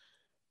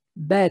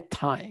 Bad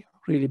time,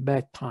 really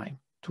bad time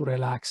to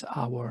relax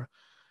our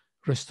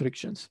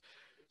restrictions.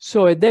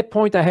 So at that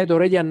point, I had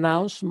already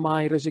announced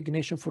my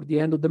resignation for the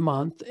end of the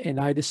month, and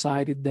I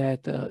decided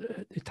that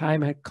the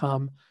time had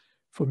come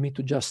for me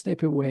to just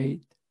step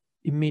away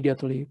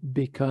immediately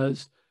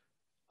because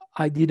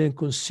I didn't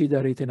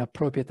consider it an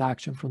appropriate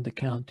action from the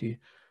county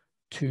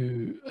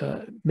to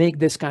make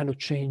this kind of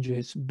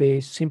changes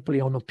based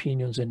simply on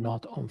opinions and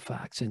not on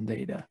facts and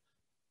data.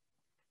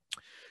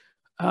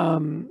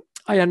 I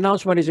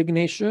announced my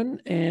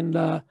resignation, and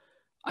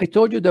I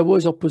told you there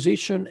was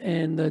opposition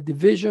and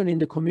division in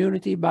the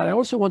community, but I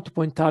also want to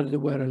point out that there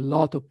were a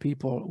lot of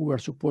people who were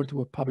supporting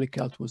what public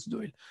health was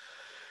doing.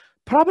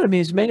 Problem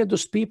is, many of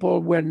those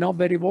people were not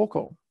very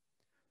vocal.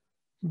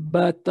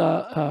 But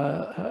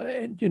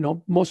you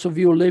know, most of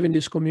you live in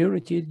this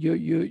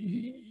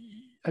community.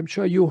 I'm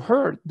sure you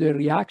heard the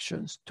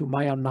reactions to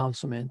my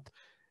announcement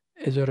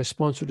as a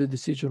response to the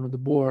decision of the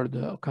Board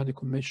of County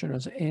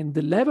Commissioners, and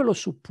the level of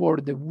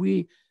support that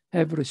we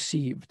have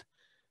received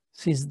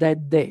since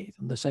that date,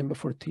 on December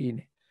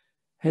 14,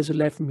 has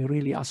left me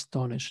really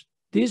astonished.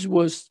 This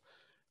was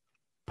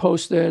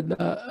posted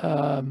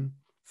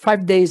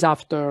 5 days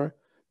after.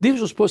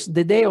 This was posted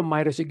the day of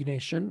my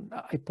resignation.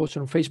 I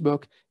posted on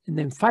Facebook, and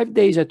then 5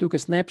 days I took a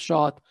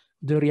snapshot of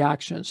the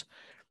reactions.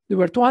 There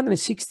were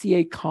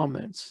 268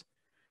 comments,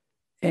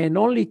 and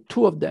only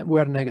 2 of them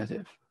were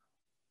negative.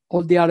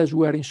 All the others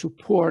were in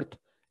support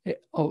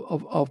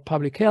of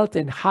public health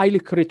and highly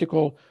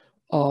critical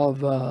of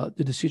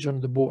the decision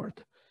of the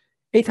board.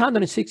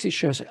 860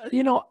 shares.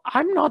 You know,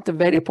 I'm not a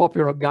very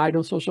popular guy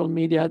on social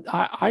media.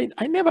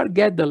 I never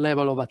get the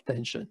level of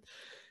attention,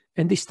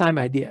 and this time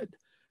I did.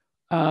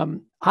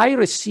 I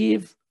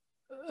received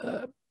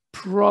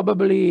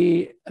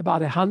probably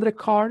about 100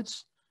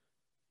 cards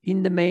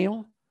in the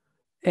mail,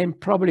 and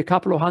probably a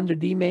couple of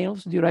hundred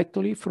emails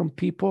directly from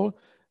people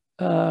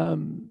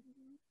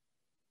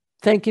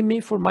thanking me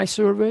for my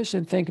service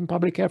and thanking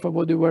public health for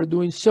what they were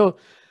doing. So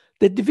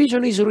the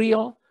division is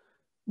real.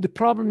 The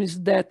problem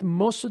is that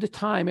most of the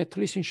time, at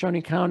least in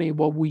Shawnee County,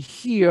 what we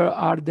hear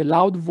are the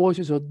loud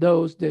voices of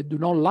those that do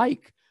not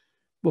like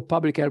what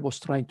public health was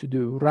trying to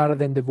do, rather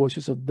than the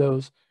voices of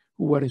those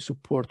who were in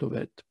support of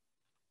it.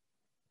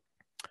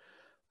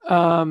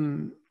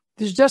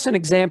 This is just an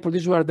example.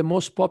 These were the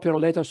most popular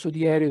letters to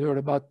the editor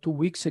about 2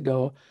 weeks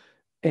ago,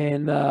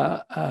 and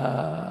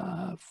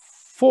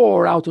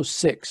 4 out of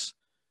 6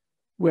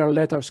 were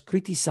letters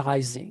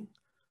criticizing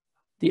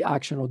the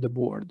action of the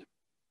board.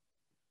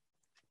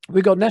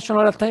 We got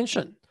national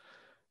attention.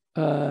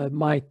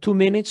 My 2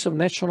 minutes of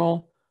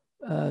national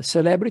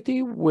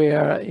celebrity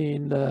were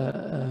in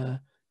the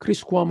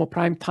Chris Cuomo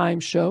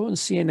primetime show on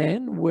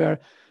CNN, where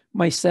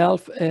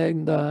myself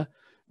and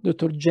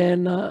Dr.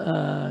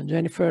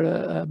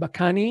 Jennifer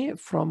Bacani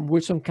from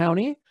Wilson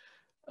County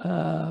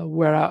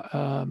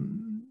were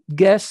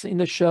guests in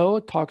the show,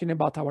 talking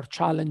about our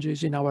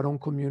challenges in our own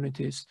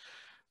communities,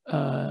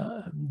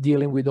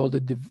 dealing with all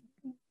the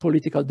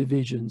political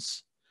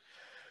divisions.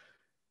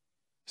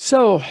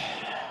 So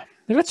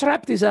Let's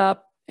wrap this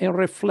up and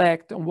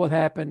reflect on what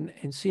happened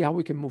and see how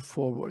we can move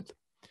forward.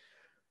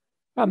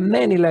 There are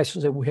many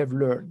lessons that we have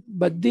learned,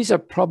 but these are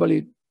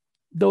probably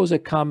those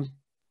that come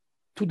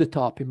to the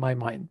top in my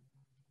mind.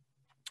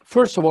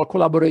 First of all,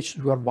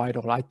 collaborations were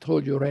vital. I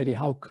told you already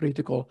how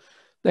critical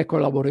that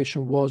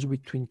collaboration was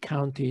between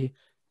county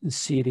and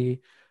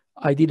city.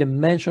 I didn't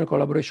mention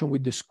collaboration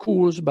with the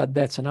schools, but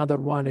that's another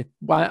one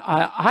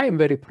I am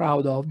very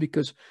proud of,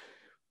 because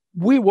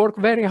we work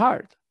very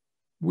hard.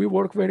 We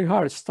work very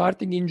hard,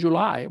 starting in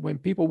July, when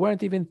people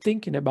weren't even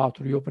thinking about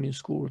reopening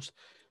schools.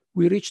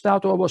 We reached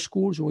out to our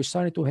schools and we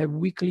started to have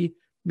weekly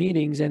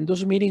meetings, and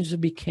those meetings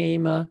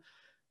became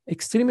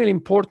extremely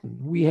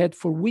important. We had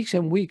for weeks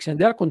and weeks, and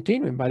they're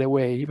continuing, by the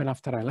way, even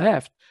after I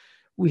left.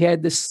 We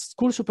had the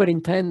school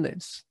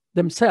superintendents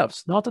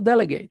themselves, not a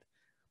delegate,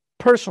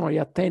 personally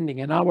attending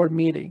an hour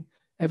meeting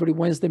every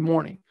Wednesday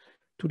morning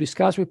to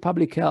discuss with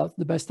public health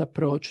the best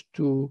approach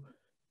to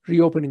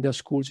reopening their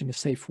schools in a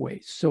safe way.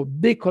 So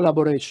big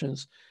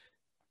collaborations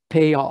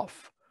pay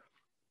off.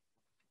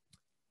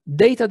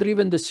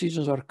 Data-driven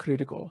decisions are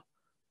critical.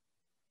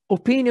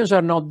 Opinions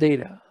are not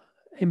data.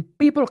 And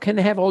people can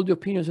have all the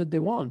opinions that they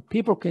want.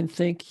 People can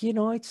think, you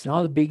know, it's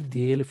not a big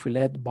deal if we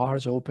let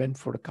bars open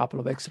for a couple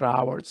of extra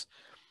hours.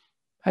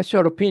 That's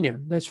your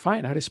opinion. That's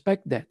fine. I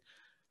respect that.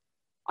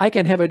 I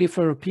can have a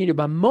different opinion,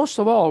 but most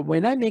of all,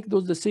 when I make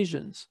those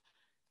decisions,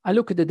 I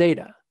look at the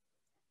data.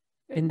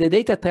 And the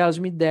data tells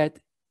me that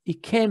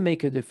it can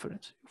make a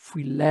difference if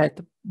we let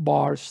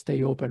bars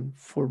stay open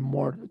for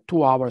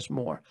 2 hours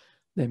more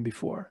than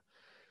before.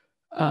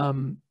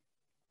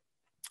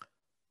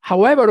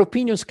 However,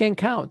 opinions can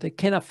count. They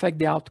can affect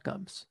the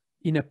outcomes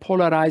in a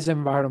polarized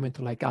environment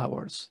like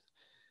ours.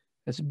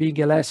 That's a big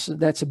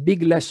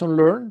lesson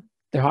learned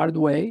the hard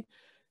way.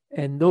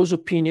 And those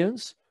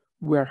opinions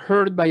were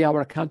heard by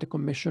our county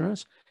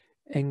commissioners,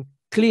 and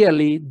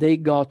clearly they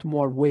got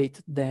more weight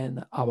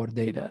than our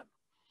data.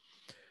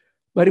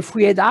 But if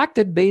we had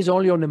acted based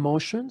only on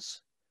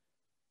emotions,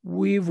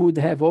 we would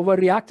have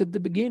overreacted at the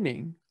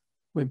beginning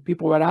when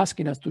people were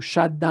asking us to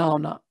shut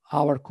down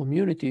our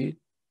community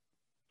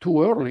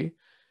too early,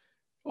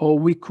 or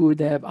we could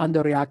have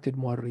underreacted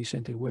more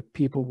recently, where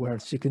people were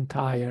sick and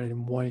tired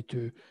and wanted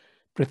to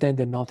pretend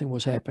that nothing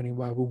was happening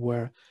while we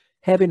were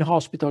having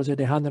hospitals at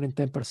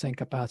 110%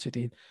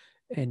 capacity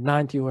and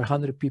 90 or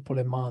 100 people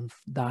a month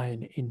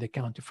dying in the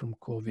county from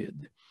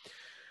COVID.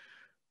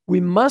 We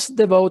must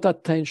devote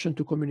attention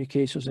to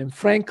communications. And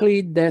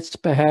frankly, that's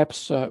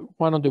perhaps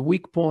one of the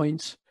weak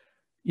points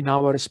in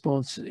our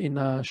response in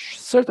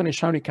certainly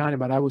Shawnee County,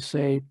 but I would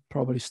say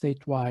probably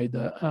statewide.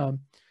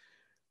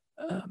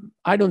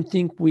 I don't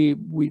think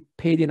we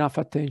paid enough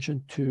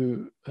attention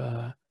to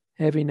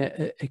having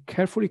a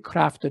carefully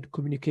crafted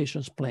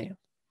communications plan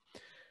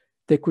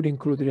that could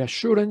include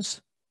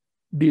reassurance,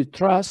 build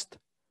trust,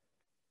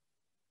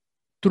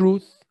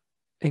 truth,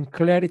 and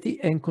clarity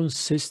and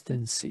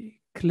consistency.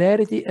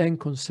 Clarity and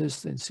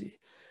consistency.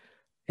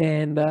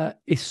 And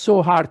it's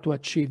so hard to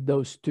achieve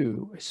those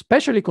two,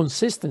 especially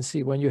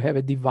consistency when you have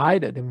a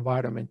divided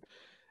environment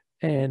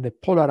and a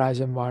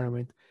polarized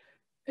environment,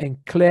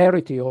 and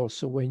clarity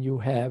also when you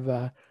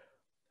have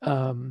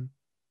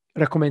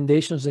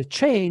recommendations that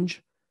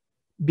change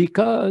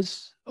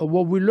because of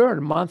what we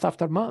learn month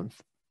after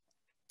month.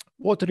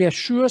 What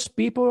reassures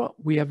people,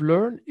 we have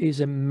learned, is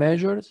a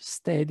measured,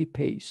 steady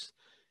pace,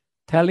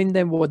 telling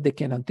them what they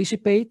can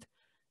anticipate,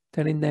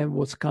 telling them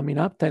what's coming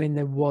up, telling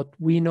them what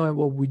we know and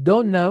what we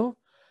don't know,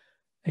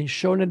 and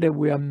showing them that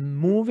we are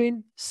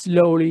moving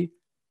slowly,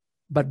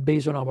 but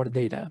based on our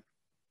data.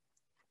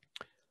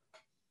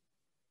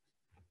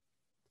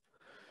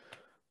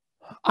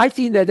 I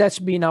think that that's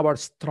been our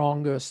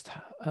strongest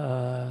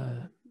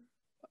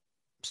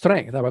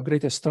strength, our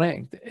greatest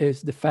strength,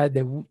 is the fact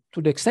that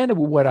to the extent that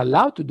we were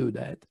allowed to do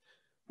that,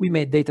 we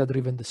made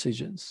data-driven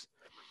decisions.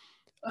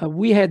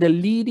 We had a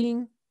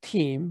leading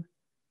team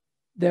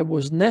that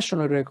was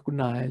nationally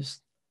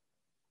recognized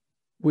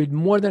with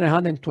more than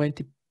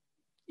 120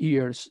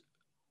 years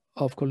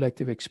of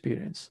collective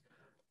experience.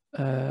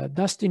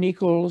 Dusty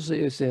Nichols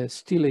is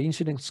still an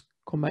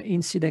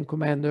incident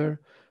commander.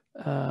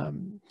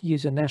 He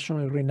is a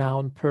nationally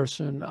renowned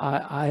person.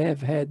 I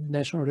have had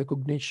national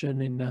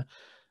recognition in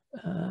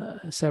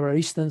several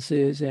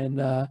instances, and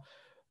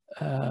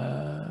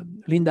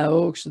Linda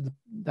Oaks, the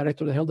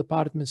director of the health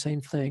department,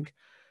 same thing.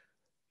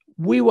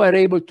 We were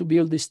able to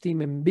build this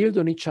team and build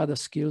on each other's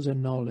skills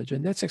and knowledge,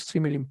 and that's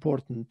extremely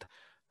important.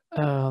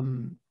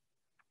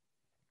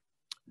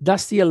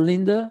 Dusty and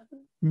Linda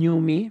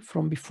knew me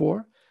from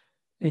before,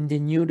 and they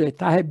knew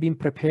that I had been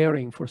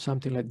preparing for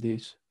something like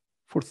this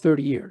for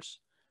 30 years.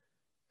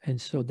 And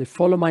so they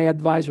followed my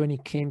advice when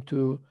it came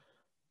to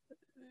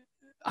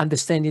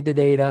understanding the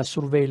data,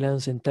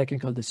 surveillance, and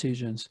technical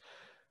decisions.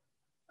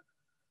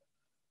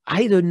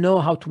 I don't know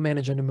how to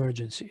manage an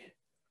emergency.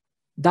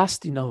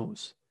 Dusty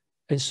knows.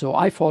 And so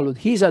I followed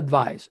his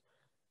advice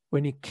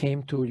when it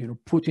came to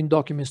putting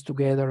documents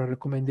together and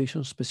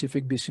recommendations,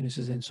 specific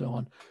businesses, and so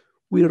on.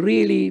 We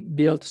really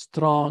built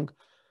strong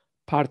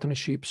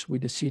partnerships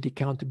with the city,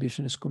 county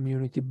business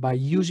community by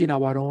using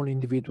our own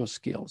individual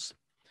skills.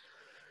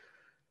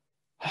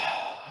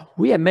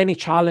 We have many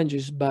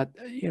challenges, but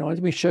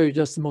let me show you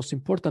just the most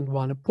important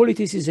one.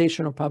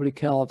 Politicization of public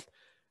health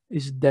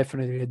is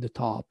definitely at the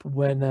top.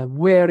 When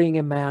wearing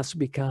a mask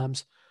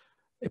becomes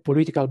a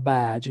political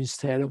badge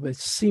instead of a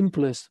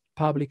simplest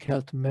public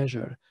health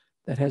measure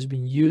that has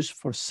been used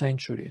for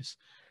centuries,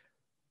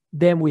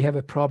 then we have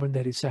a problem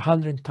that is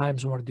 100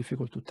 times more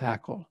difficult to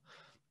tackle.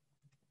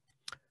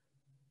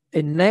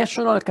 A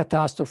national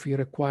catastrophe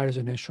requires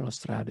a national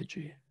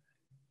strategy.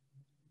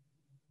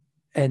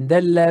 And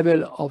that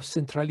level of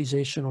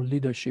centralization of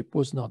leadership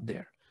was not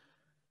there.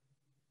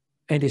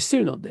 And is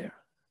still not there.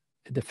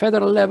 At the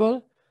federal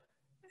level,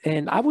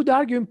 and I would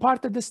argue in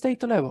part at the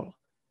state level,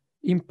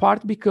 in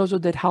part because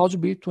of that House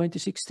Bill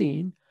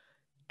 2016,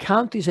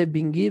 counties have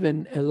been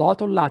given a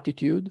lot of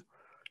latitude,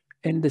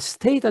 and the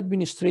state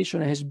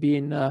administration has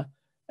been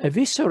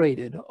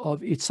eviscerated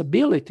of its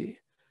ability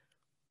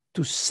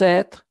to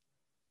set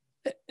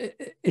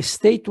a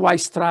statewide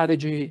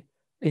strategy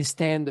and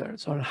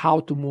standards on how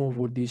to move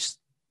with this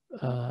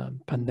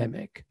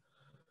pandemic.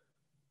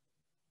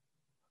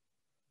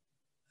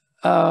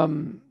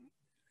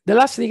 The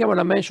last thing I want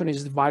to mention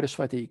is the virus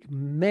fatigue.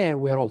 Man,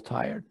 we're all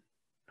tired.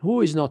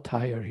 Who is not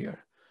tired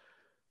here?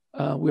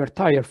 We are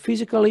tired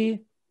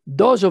physically.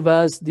 Those of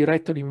us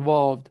directly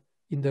involved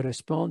in the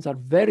response are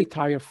very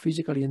tired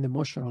physically and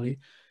emotionally.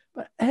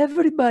 But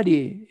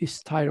everybody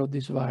is tired of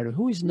this virus.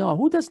 Who is not?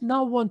 Who does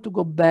not want to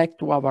go back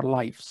to our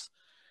lives?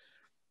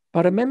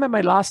 But remember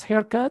my last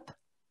haircut?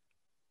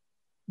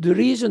 The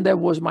reason that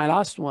was my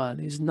last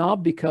one is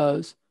not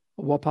because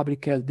of what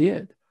public health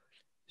did.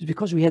 It's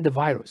because we had the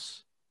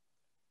virus.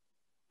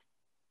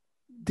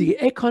 The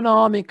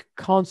economic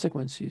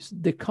consequences,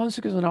 the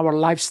consequences on our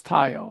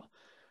lifestyle,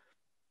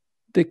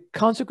 the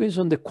consequences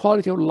on the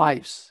quality of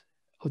lives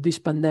of this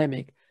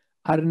pandemic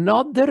are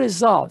not the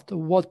result of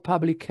what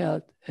public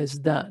health has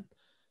done,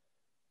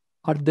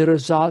 are the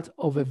result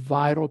of a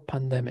viral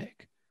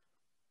pandemic.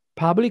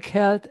 Public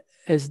health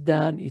has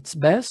done its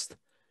best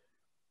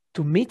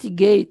to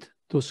mitigate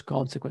those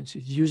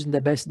consequences using the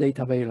best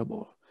data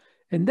available.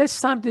 And that's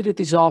something that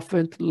is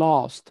often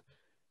lost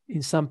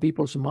in some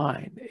people's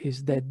mind,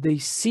 is that they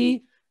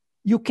see,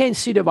 you can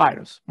see the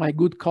virus. My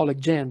good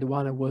colleague Jen, the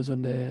one that was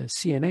on the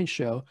CNN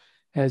show,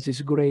 has this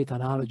great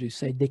analogy,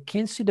 saying they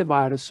can't see the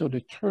virus, so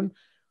they turn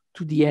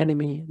to the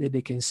enemy that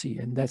they can see.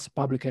 And that's a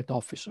public health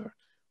officer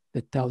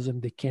that tells them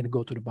they can't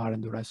go to the bar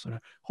and the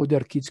restaurant, or their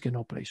kids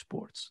cannot play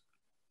sports.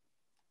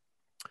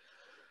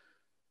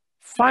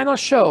 Final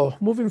show,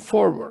 moving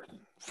forward.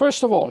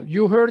 First of all,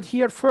 you heard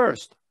here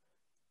first,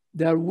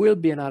 there will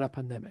be another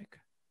pandemic.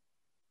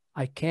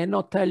 I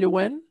cannot tell you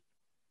when.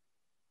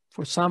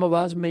 For some of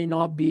us, may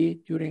not be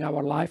during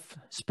our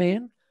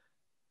lifespan,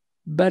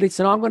 but it's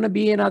not going to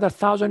be another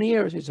 1,000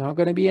 years. It's not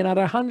going to be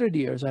another 100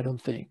 years, I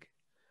don't think.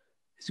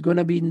 It's going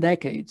to be in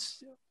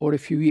decades or a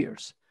few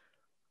years.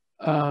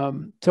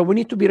 So we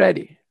need to be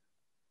ready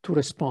to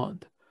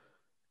respond.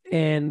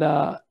 And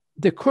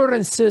the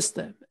current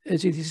system,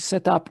 as it is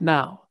set up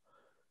now,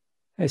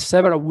 has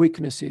several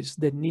weaknesses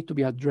that need to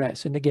be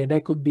addressed. And again,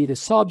 that could be the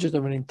subject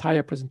of an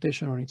entire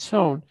presentation on its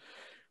own.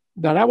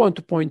 But I want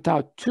to point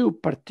out two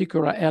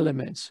particular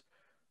elements.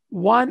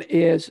 One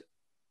is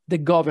the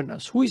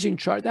governance. Who is in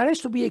charge? There has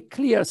to be a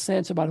clear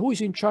sense about who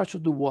is in charge to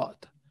do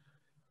what.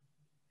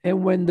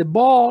 And when the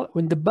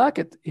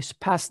bucket is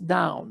passed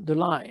down the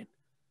line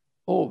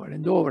over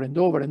and over and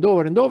over and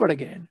over and over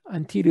again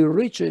until it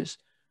reaches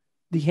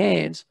the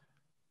hands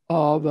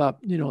of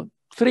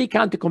 3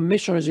 county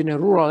commissioners in a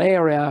rural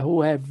area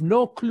who have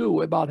no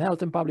clue about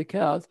health and public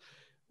health,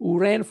 who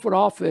ran for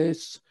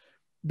office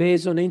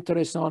based on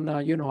interest on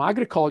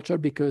agriculture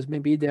because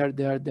maybe they're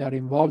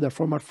involved, they're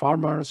former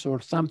farmers or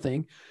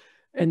something.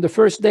 And the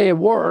first day of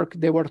work,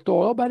 they were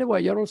told, oh, by the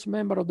way, you're also a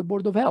member of the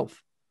Board of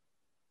Health.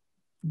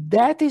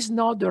 That is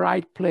not the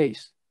right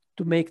place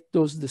to make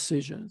those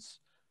decisions.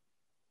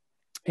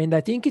 And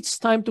I think it's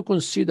time to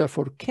consider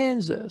for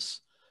Kansas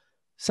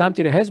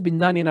something that has been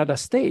done in other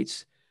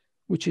states,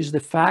 which is the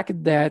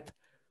fact that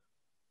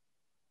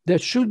there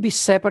should be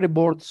separate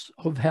boards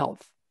of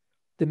health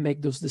that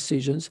make those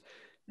decisions.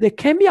 They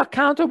can be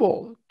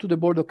accountable to the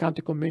Board of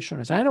County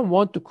Commissioners. I don't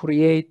want to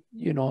create,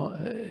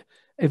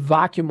 a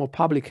vacuum of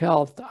public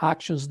health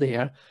actions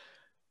there,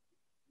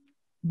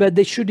 but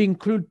they should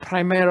include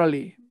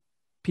primarily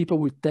people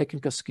with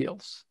technical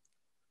skills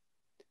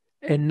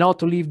and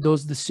not leave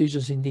those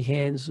decisions in the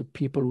hands of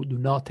people who do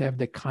not have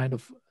the kind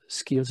of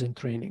skills and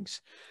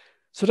trainings.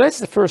 So that's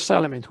the first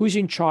element, who's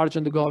in charge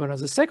and the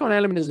governance. The second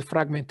element is the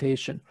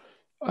fragmentation.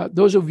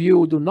 Those of you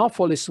who do not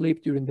fall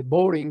asleep during the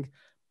boring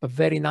but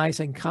very nice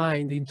and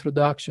kind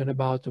introduction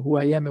about who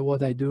I am and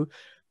what I do,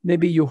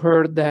 maybe you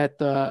heard that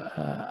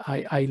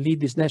I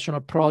lead this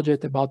national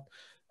project about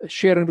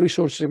sharing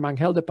resources among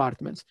health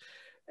departments.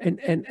 And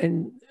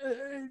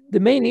the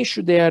main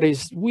issue there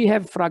is we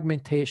have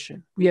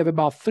fragmentation. We have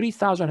about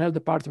 3,000 health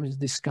departments in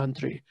this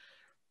country.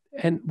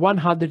 and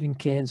 100 in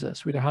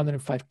Kansas with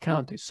 105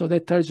 counties. So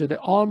that tells you that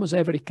almost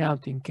every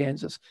county in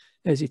Kansas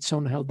has its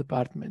own health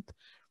department.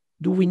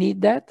 Do we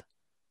need that?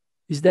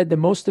 Is that the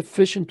most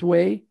efficient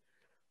way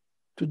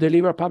to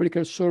deliver public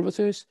health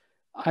services?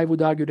 I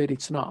would argue that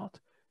it's not.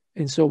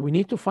 And so we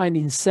need to find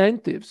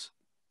incentives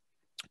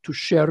to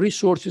share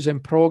resources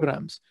and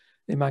programs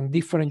among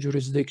different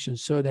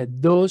jurisdictions so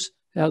that those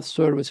health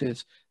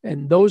services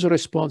and those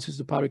responses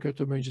to public health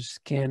emergencies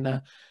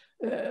can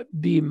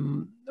be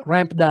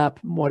ramped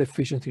up more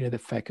efficiently and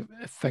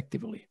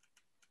effectively.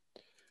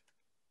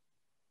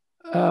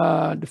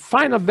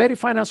 The very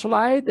final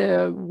slide,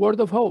 word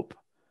of hope.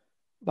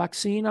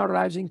 Vaccine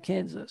arrives in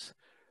Kansas.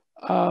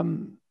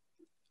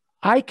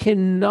 I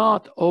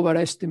cannot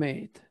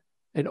overestimate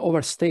and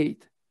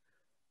overstate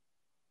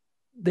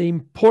the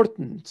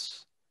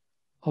importance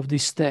of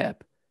this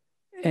step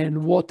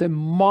and what a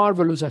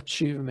marvelous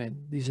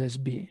achievement this has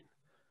been.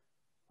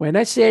 When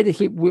I said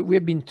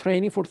we've been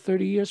training for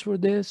 30 years for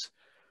this,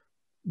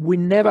 we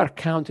never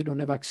counted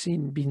on a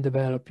vaccine being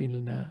developed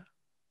in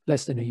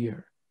less than a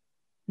year.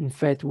 In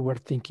fact, we were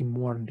thinking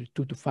more in the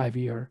 2 to 5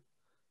 year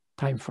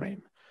time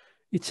frame.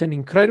 It's an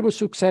incredible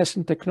success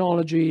in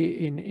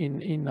technology,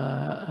 in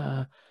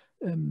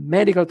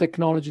medical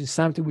technology, is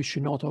something we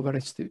should not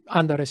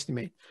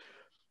underestimate.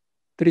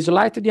 There is a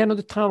light at the end of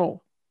the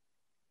tunnel.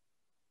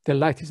 The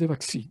light is the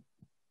vaccine.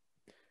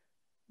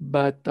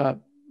 But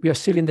we are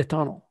still in the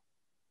tunnel.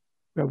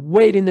 We are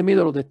way in the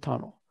middle of the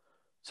tunnel.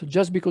 So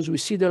just because we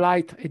see the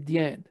light at the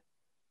end,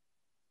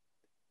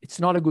 it's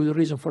not a good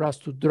reason for us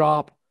to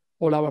drop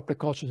all our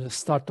precautions and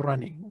start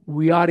running.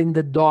 We are in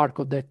the dark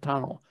of that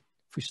tunnel.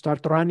 If we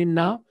start running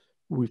now,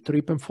 we'll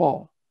trip and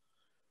fall.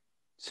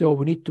 So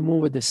we need to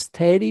move at a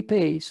steady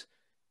pace,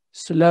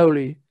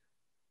 slowly,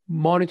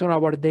 monitor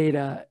our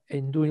data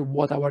and doing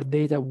what our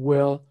data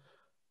will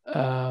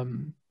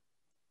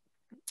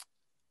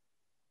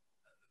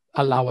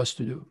allow us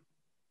to do.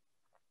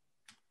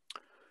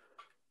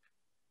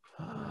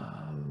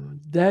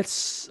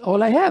 That's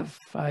all I have.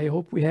 I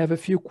hope we have a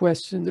few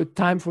questions,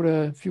 time for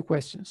a few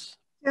questions.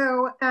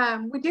 So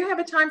we do have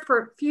a time for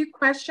a few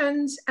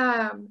questions.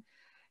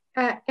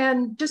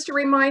 And just a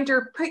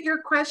reminder, put your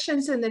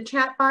questions in the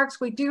chat box.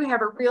 We do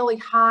have a really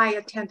high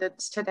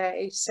attendance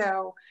today.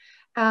 So,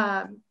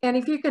 and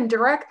if you can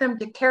direct them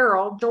to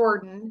Carol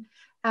Jordan,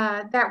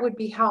 that would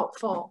be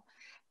helpful.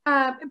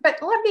 But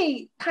let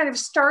me kind of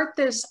start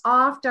this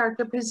off,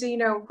 Dr.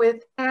 Pezzino,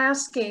 with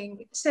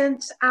asking,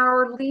 since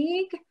our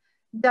league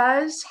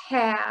does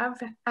have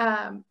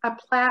a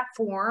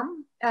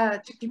platform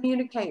to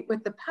communicate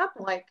with the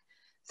public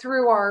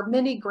through our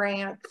mini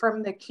grant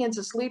from the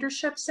Kansas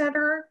Leadership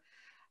Center,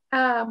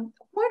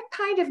 what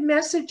kind of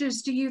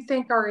messages do you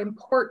think are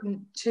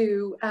important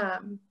to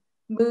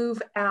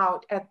move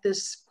out at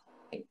this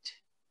point?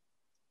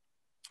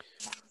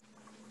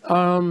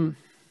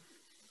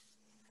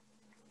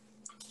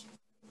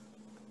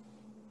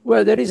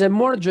 Well, there is a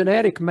more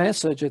generic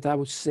message that I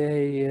would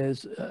say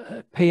is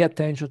pay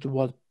attention to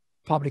what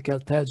public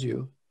health tells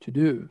you to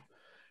do.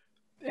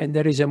 And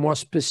there is a more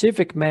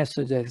specific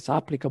message that is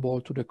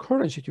applicable to the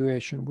current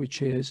situation,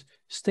 which is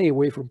stay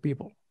away from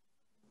people.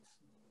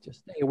 Just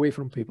stay away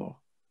from people.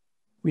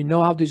 We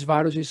know how this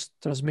virus is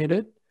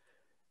transmitted.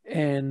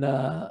 And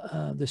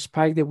the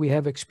spike that we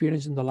have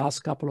experienced in the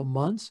last couple of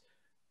months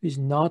is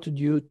not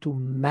due to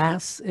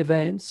mass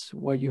events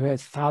where you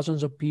have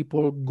thousands of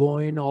people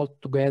going all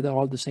together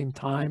all at the same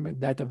time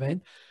at that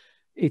event.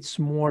 It's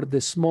more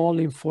the small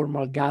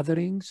informal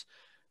gatherings.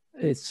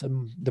 It's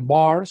the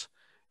bars.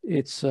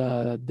 It's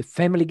the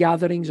family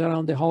gatherings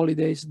around the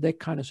holidays, that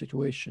kind of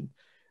situation.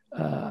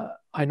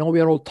 I know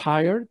we are all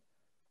tired,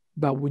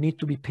 but we need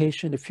to be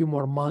patient a few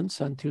more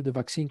months until the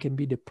vaccine can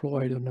be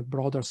deployed on a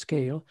broader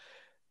scale,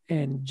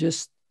 and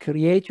just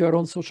create your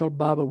own social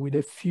bubble with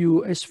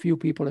as few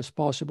people as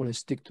possible and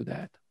stick to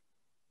that.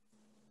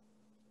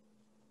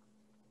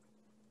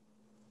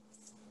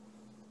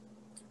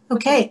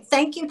 Okay,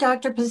 thank you,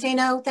 Dr.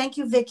 Pezzino. Thank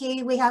you,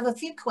 Vicki. We have a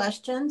few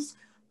questions.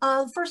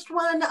 First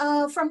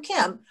one from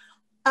Kim.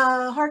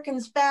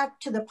 Harkens back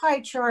to the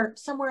pie chart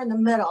somewhere in the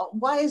middle.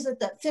 Why is it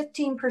that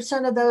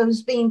 15% of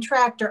those being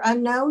tracked are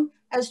unknown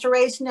as to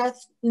race and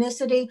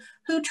ethnicity?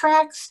 Who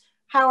tracks?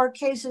 How are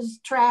cases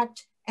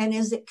tracked? And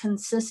is it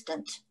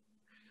consistent?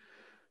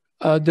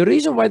 The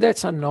reason why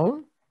that's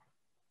unknown,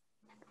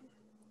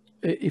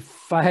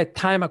 if I had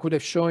time, I could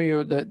have shown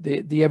you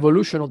the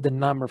evolution of the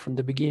number from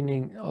the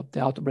beginning of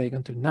the outbreak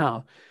until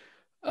now.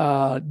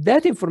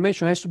 That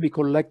information has to be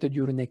collected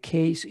during a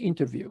case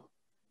interview.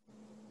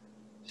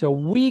 So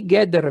we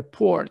get the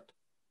report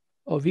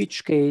of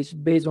each case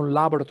based on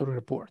laboratory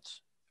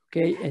reports,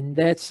 okay? And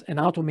that's an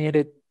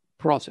automated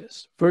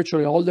process.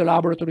 Virtually all the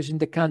laboratories in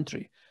the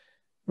country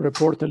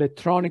report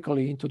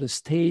electronically into the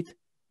state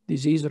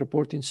disease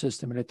reporting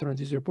system, electronic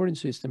disease reporting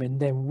system, and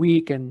then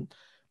we can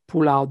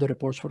pull out the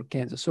reports for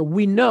Kansas. So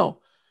we know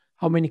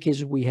how many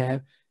cases we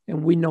have,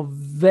 and we know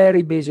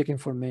very basic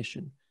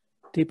information,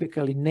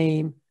 typically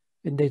name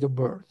and date of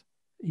birth.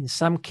 In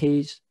some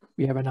case,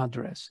 we have an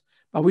address,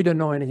 but we don't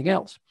know anything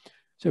else.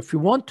 So if you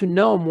want to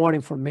know more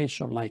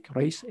information like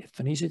race,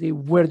 ethnicity,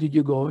 where did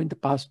you go in the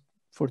past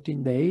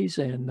 14 days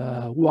and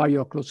who are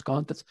your close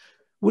contacts,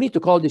 we need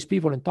to call these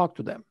people and talk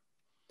to them.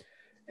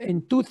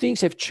 And two things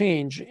have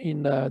changed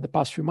in the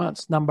past few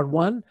months. Number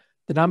one,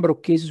 the number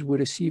of cases we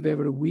receive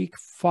every week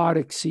far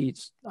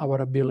exceeds our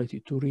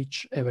ability to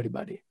reach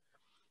everybody.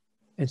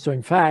 And so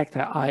in fact,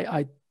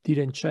 I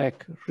didn't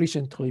check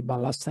recently, but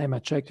last time I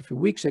checked a few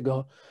weeks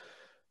ago,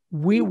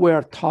 we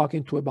were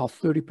talking to about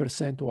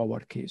 30% of our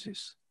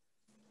cases.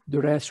 The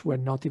rest were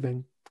not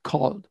even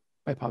called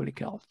by public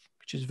health,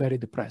 which is very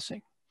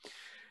depressing.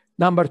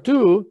 Number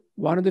two,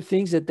 one of the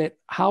things that the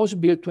House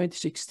Bill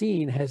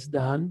 2016 has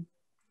done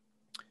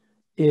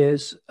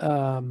is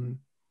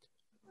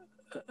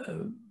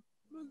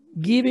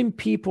giving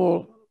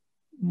people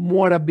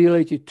more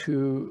ability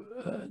to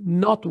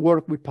not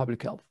work with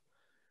public health.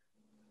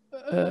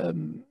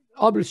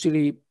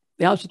 Obviously,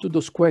 the answer to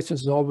those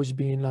questions has always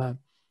been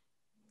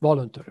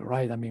voluntary,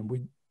 right? I mean,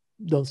 we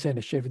don't send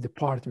a sheriff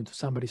department to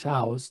somebody's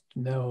house to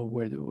know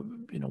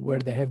where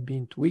they have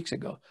been 2 weeks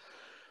ago.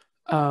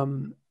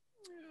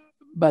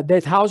 But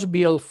that House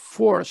bill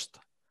forced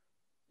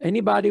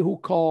anybody who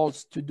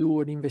calls to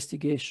do an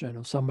investigation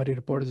or somebody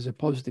reported as a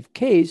positive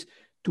case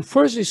to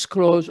first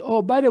disclose,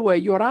 oh, by the way,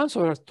 your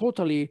answers are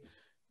totally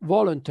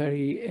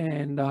voluntary.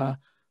 And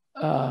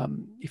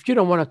if you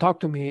don't want to talk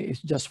to me,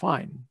 it's just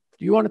fine.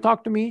 Do you want to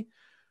talk to me?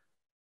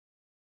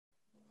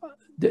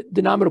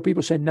 The number of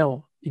people said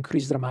no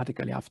increased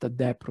dramatically after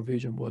that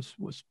provision was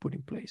put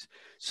in place.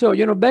 So,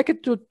 back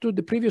to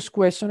the previous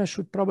question, I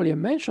should probably have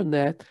mentioned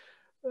that,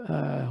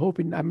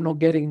 hoping I'm not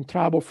getting in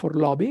trouble for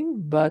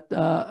lobbying, but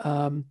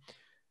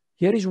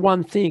here is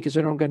one thing as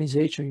an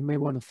organization you may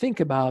want to think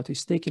about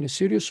is taking a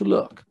serious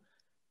look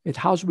at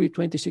House Bill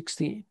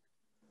 2016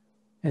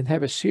 and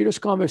have a serious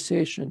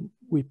conversation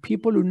with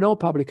people who know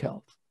public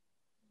health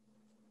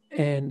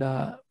and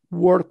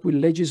work with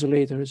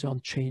legislators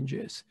on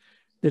changes.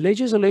 The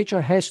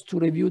legislature has to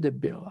review the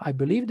bill. I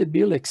believe the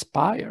bill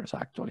expires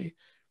actually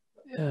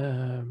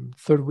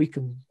third week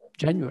in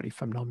January,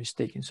 if I'm not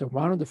mistaken. So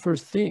one of the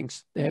first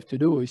things they have to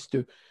do is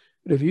to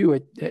review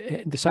it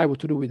and decide what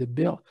to do with the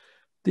bill.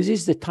 This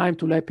is the time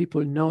to let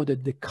people know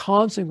that the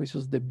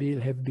consequences of the bill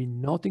have been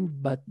nothing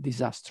but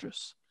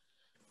disastrous.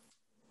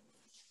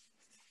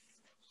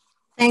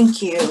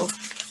 Thank you.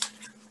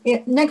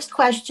 Next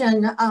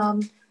question.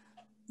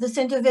 This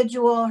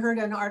individual heard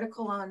an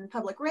article on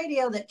public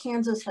radio that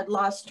Kansas had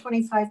lost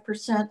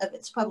 25% of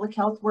its public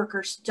health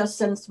workers just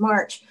since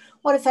March.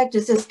 What effect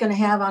is this going to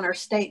have on our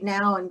state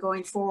now and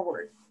going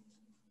forward?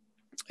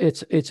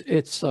 It's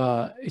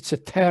a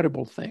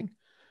terrible thing,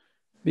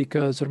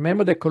 because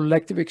remember the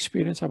collective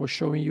experience I was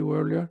showing you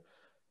earlier?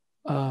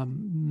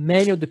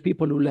 Many of the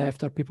people who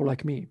left are people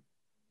like me,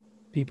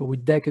 people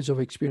with decades of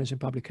experience in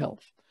public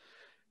health.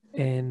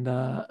 And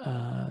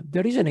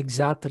there isn't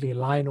exactly a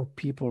line of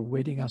people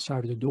waiting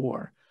outside the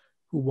door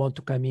who want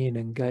to come in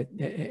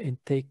and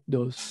take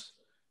those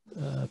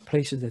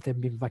places that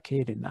have been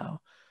vacated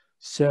now.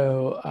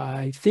 So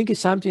I think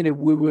it's something that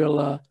we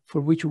will, for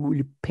which we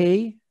will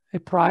pay a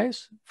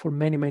price for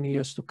many, many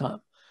years to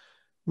come.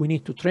 We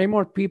need to train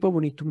more people.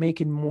 We need to make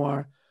it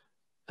more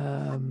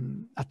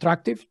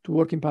attractive to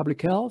work in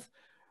public health.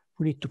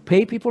 We need to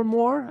pay people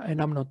more,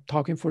 and I'm not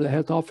talking for the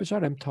health officer.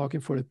 I'm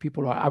talking for the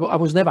people. I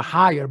was never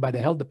hired by the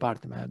health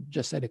department. I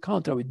just had a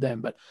contract with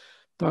them, but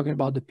talking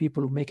about the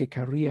people who make a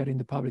career in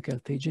the public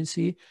health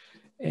agency.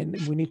 And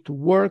we need to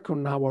work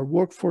on our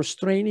workforce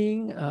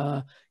training.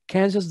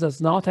 Kansas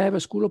does not have a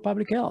school of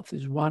public health.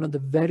 It's one of the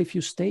very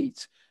few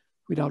states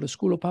without a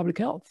school of public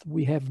health.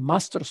 We have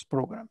master's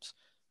programs,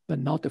 but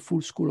not a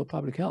full school of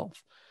public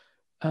health.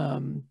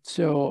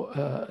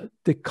 So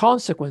the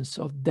consequence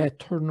of that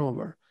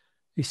turnover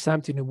is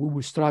something that we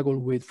will struggle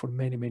with for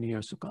many, many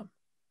years to come.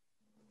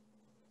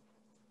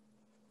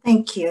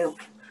 Thank you.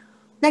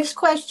 Next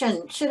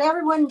question. Should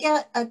everyone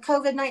get a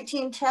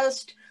COVID-19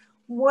 test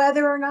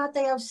whether or not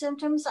they have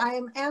symptoms? I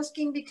am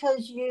asking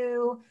because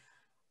you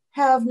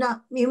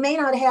may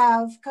not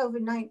have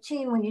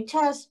COVID-19 when you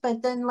test,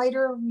 but then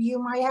later you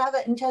might have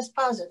it and test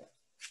positive.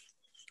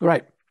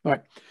 Right.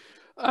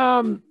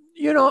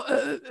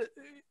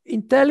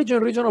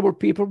 Intelligent, reasonable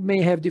people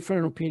may have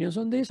different opinions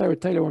on this. I will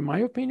tell you what my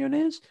opinion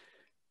is.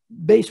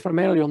 Based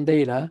primarily on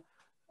data,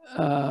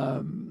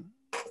 I'm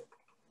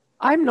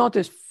not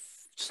a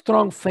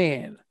strong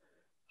fan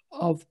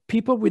of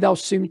people without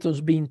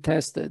symptoms being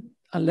tested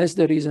unless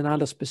there is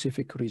another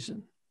specific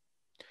reason.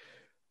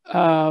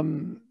 As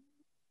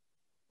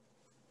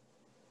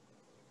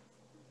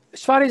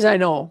far as I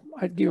know,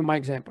 I'll give you my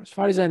example. As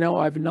far as I know,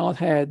 I've not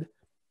had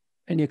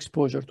any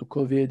exposure to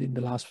COVID in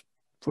the last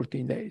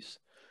 14 days.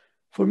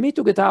 For me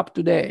to get up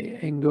today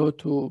and go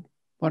to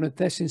one of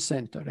the testing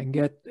centers and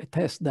get a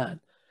test done,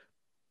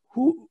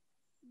 who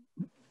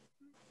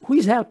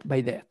is helped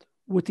by that?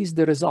 What is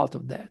the result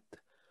of that?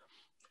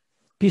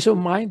 Peace of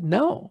mind?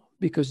 No,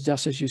 because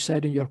just as you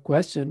said in your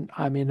question,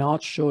 I may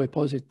not show a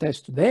positive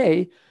test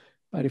today,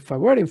 but if I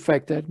were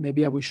infected,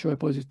 maybe I will show a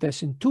positive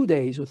test in 2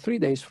 days or 3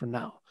 days from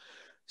now.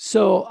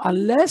 So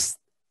unless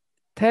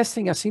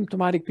testing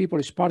asymptomatic people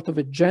is part of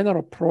a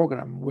general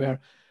program where,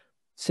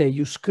 say,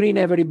 you screen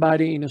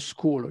everybody in a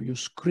school, or you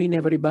screen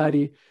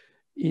everybody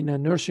in a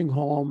nursing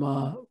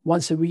home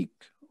once a week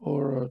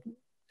or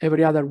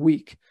every other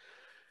week,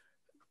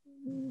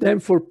 then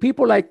for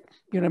people like,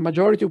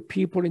 majority of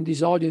people in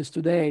this audience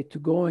today to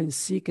go and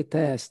seek a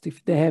test,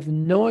 if they have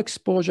no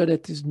exposure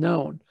that is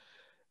known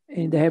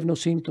and they have no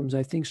symptoms,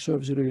 I think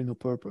serves really no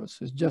purpose.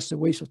 It's just a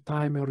waste of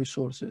time and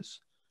resources.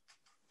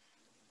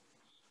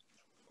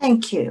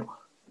 Thank you.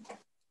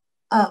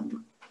 I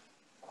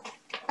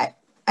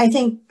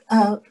think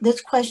this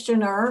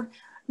questioner,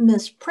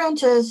 Ms.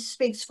 Prentice,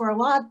 speaks for a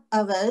lot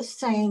of us,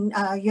 saying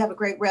you have a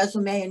great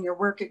resume and your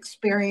work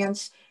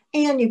experience,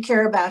 and you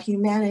care about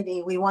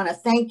humanity. We want to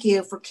thank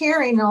you for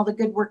caring all the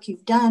good work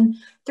you've done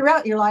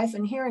throughout your life.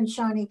 And here in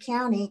Shawnee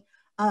County,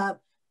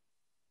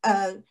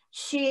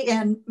 she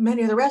and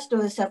many of the rest of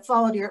us have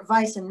followed your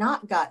advice and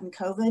not gotten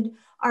COVID.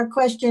 Our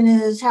question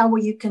is, how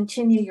will you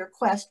continue your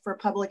quest for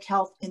public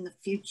health in the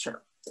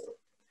future?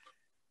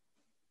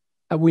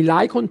 Will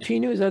I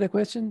continue? Is that a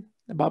question?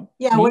 About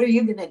yeah, me? what are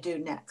you going to do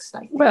next? I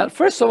think. Well,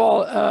 first of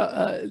all,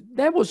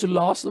 that was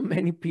lost on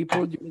many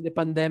people during the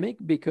pandemic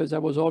because I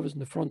was always in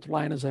the front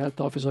line as a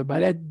health officer,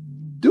 but I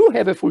do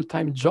have a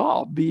full-time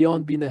job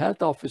beyond being a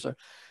health officer.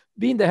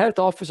 Being the health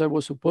officer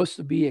was supposed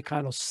to be a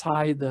kind of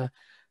side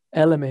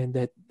element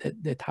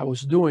that I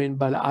was doing,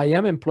 but I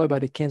am employed by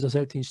the Kansas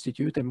Health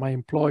Institute, and my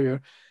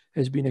employer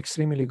has been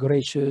extremely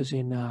gracious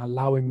in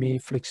allowing me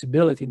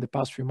flexibility in the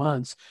past few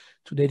months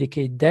to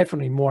dedicate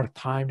definitely more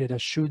time that I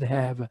should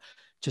have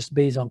just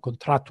based on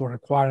contractual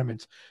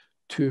requirements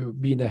to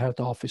being the health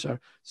officer.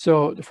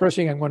 So the first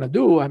thing I'm going to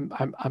do,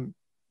 I'm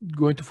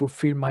going to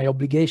fulfill my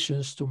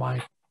obligations to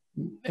my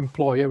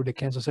employer, the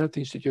Kansas Health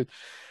Institute.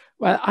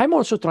 Well, I'm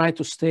also trying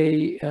to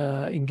stay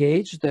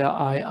engaged.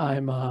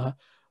 I'm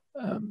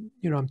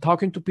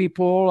talking to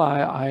people.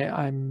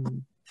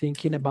 I'm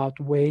thinking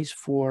about ways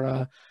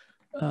for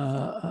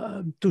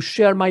to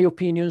share my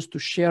opinions, to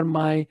share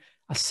my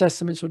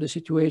assessments of the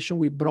situation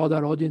with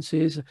broader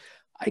audiences.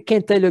 I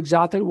can't tell you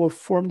exactly what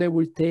form they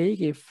will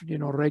take, if,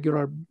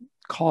 regular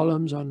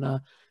columns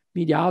on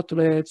media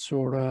outlets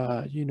or,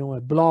 a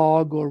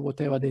blog or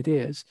whatever it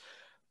is.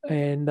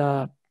 And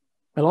a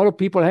lot of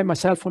people have my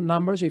cell phone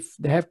numbers. If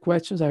they have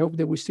questions, I hope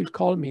they will still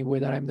call me,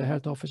 whether I'm the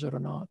health officer or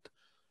not.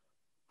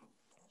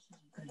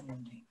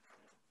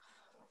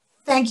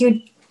 Thank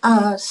you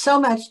so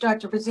much,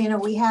 Dr. Pezzino.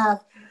 We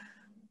have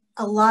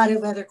a lot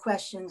of other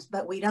questions,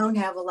 but we don't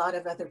have a lot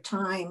of other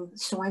time.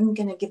 So I'm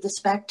going to give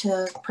this back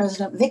to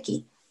President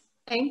Vicki.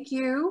 Thank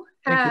you.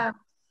 Thank you.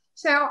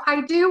 So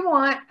I do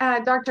want,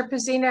 Dr.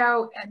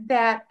 Pezzino,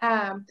 that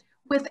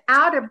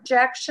without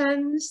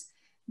objections,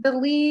 the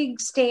League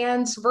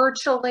stands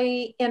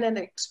virtually in an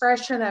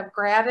expression of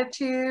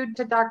gratitude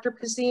to Dr.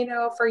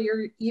 Pezzino for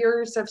your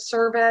years of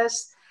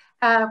service,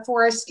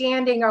 for a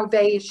standing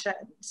ovation.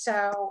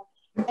 So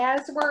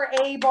as we're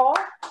able,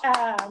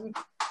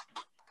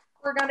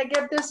 we're going to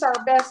give this our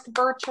best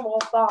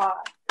virtual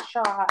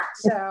shot.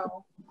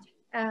 So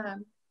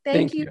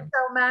thank you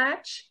so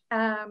much.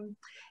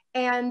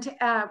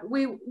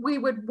 We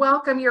would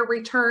welcome your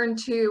return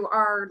to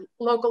our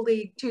local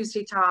League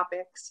Tuesday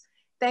topics.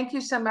 Thank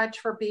you so much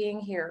for being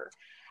here.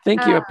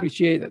 Thank you. I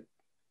appreciate it.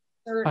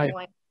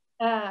 Certainly.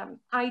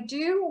 I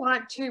do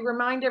want to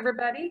remind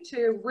everybody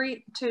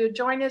to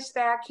join us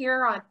back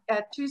here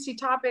at Tuesday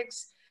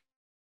Topics,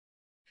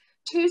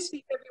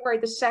 Tuesday, February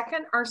the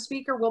 2nd. Our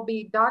speaker will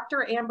be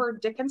Dr. Amber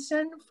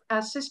Dickinson,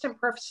 Assistant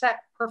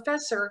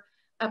Professor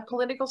of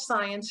Political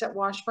Science at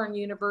Washburn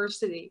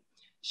University.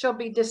 She'll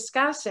be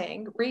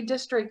discussing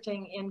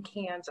redistricting in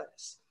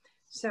Kansas.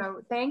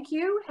 So thank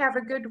you. Have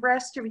a good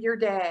rest of your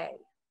day.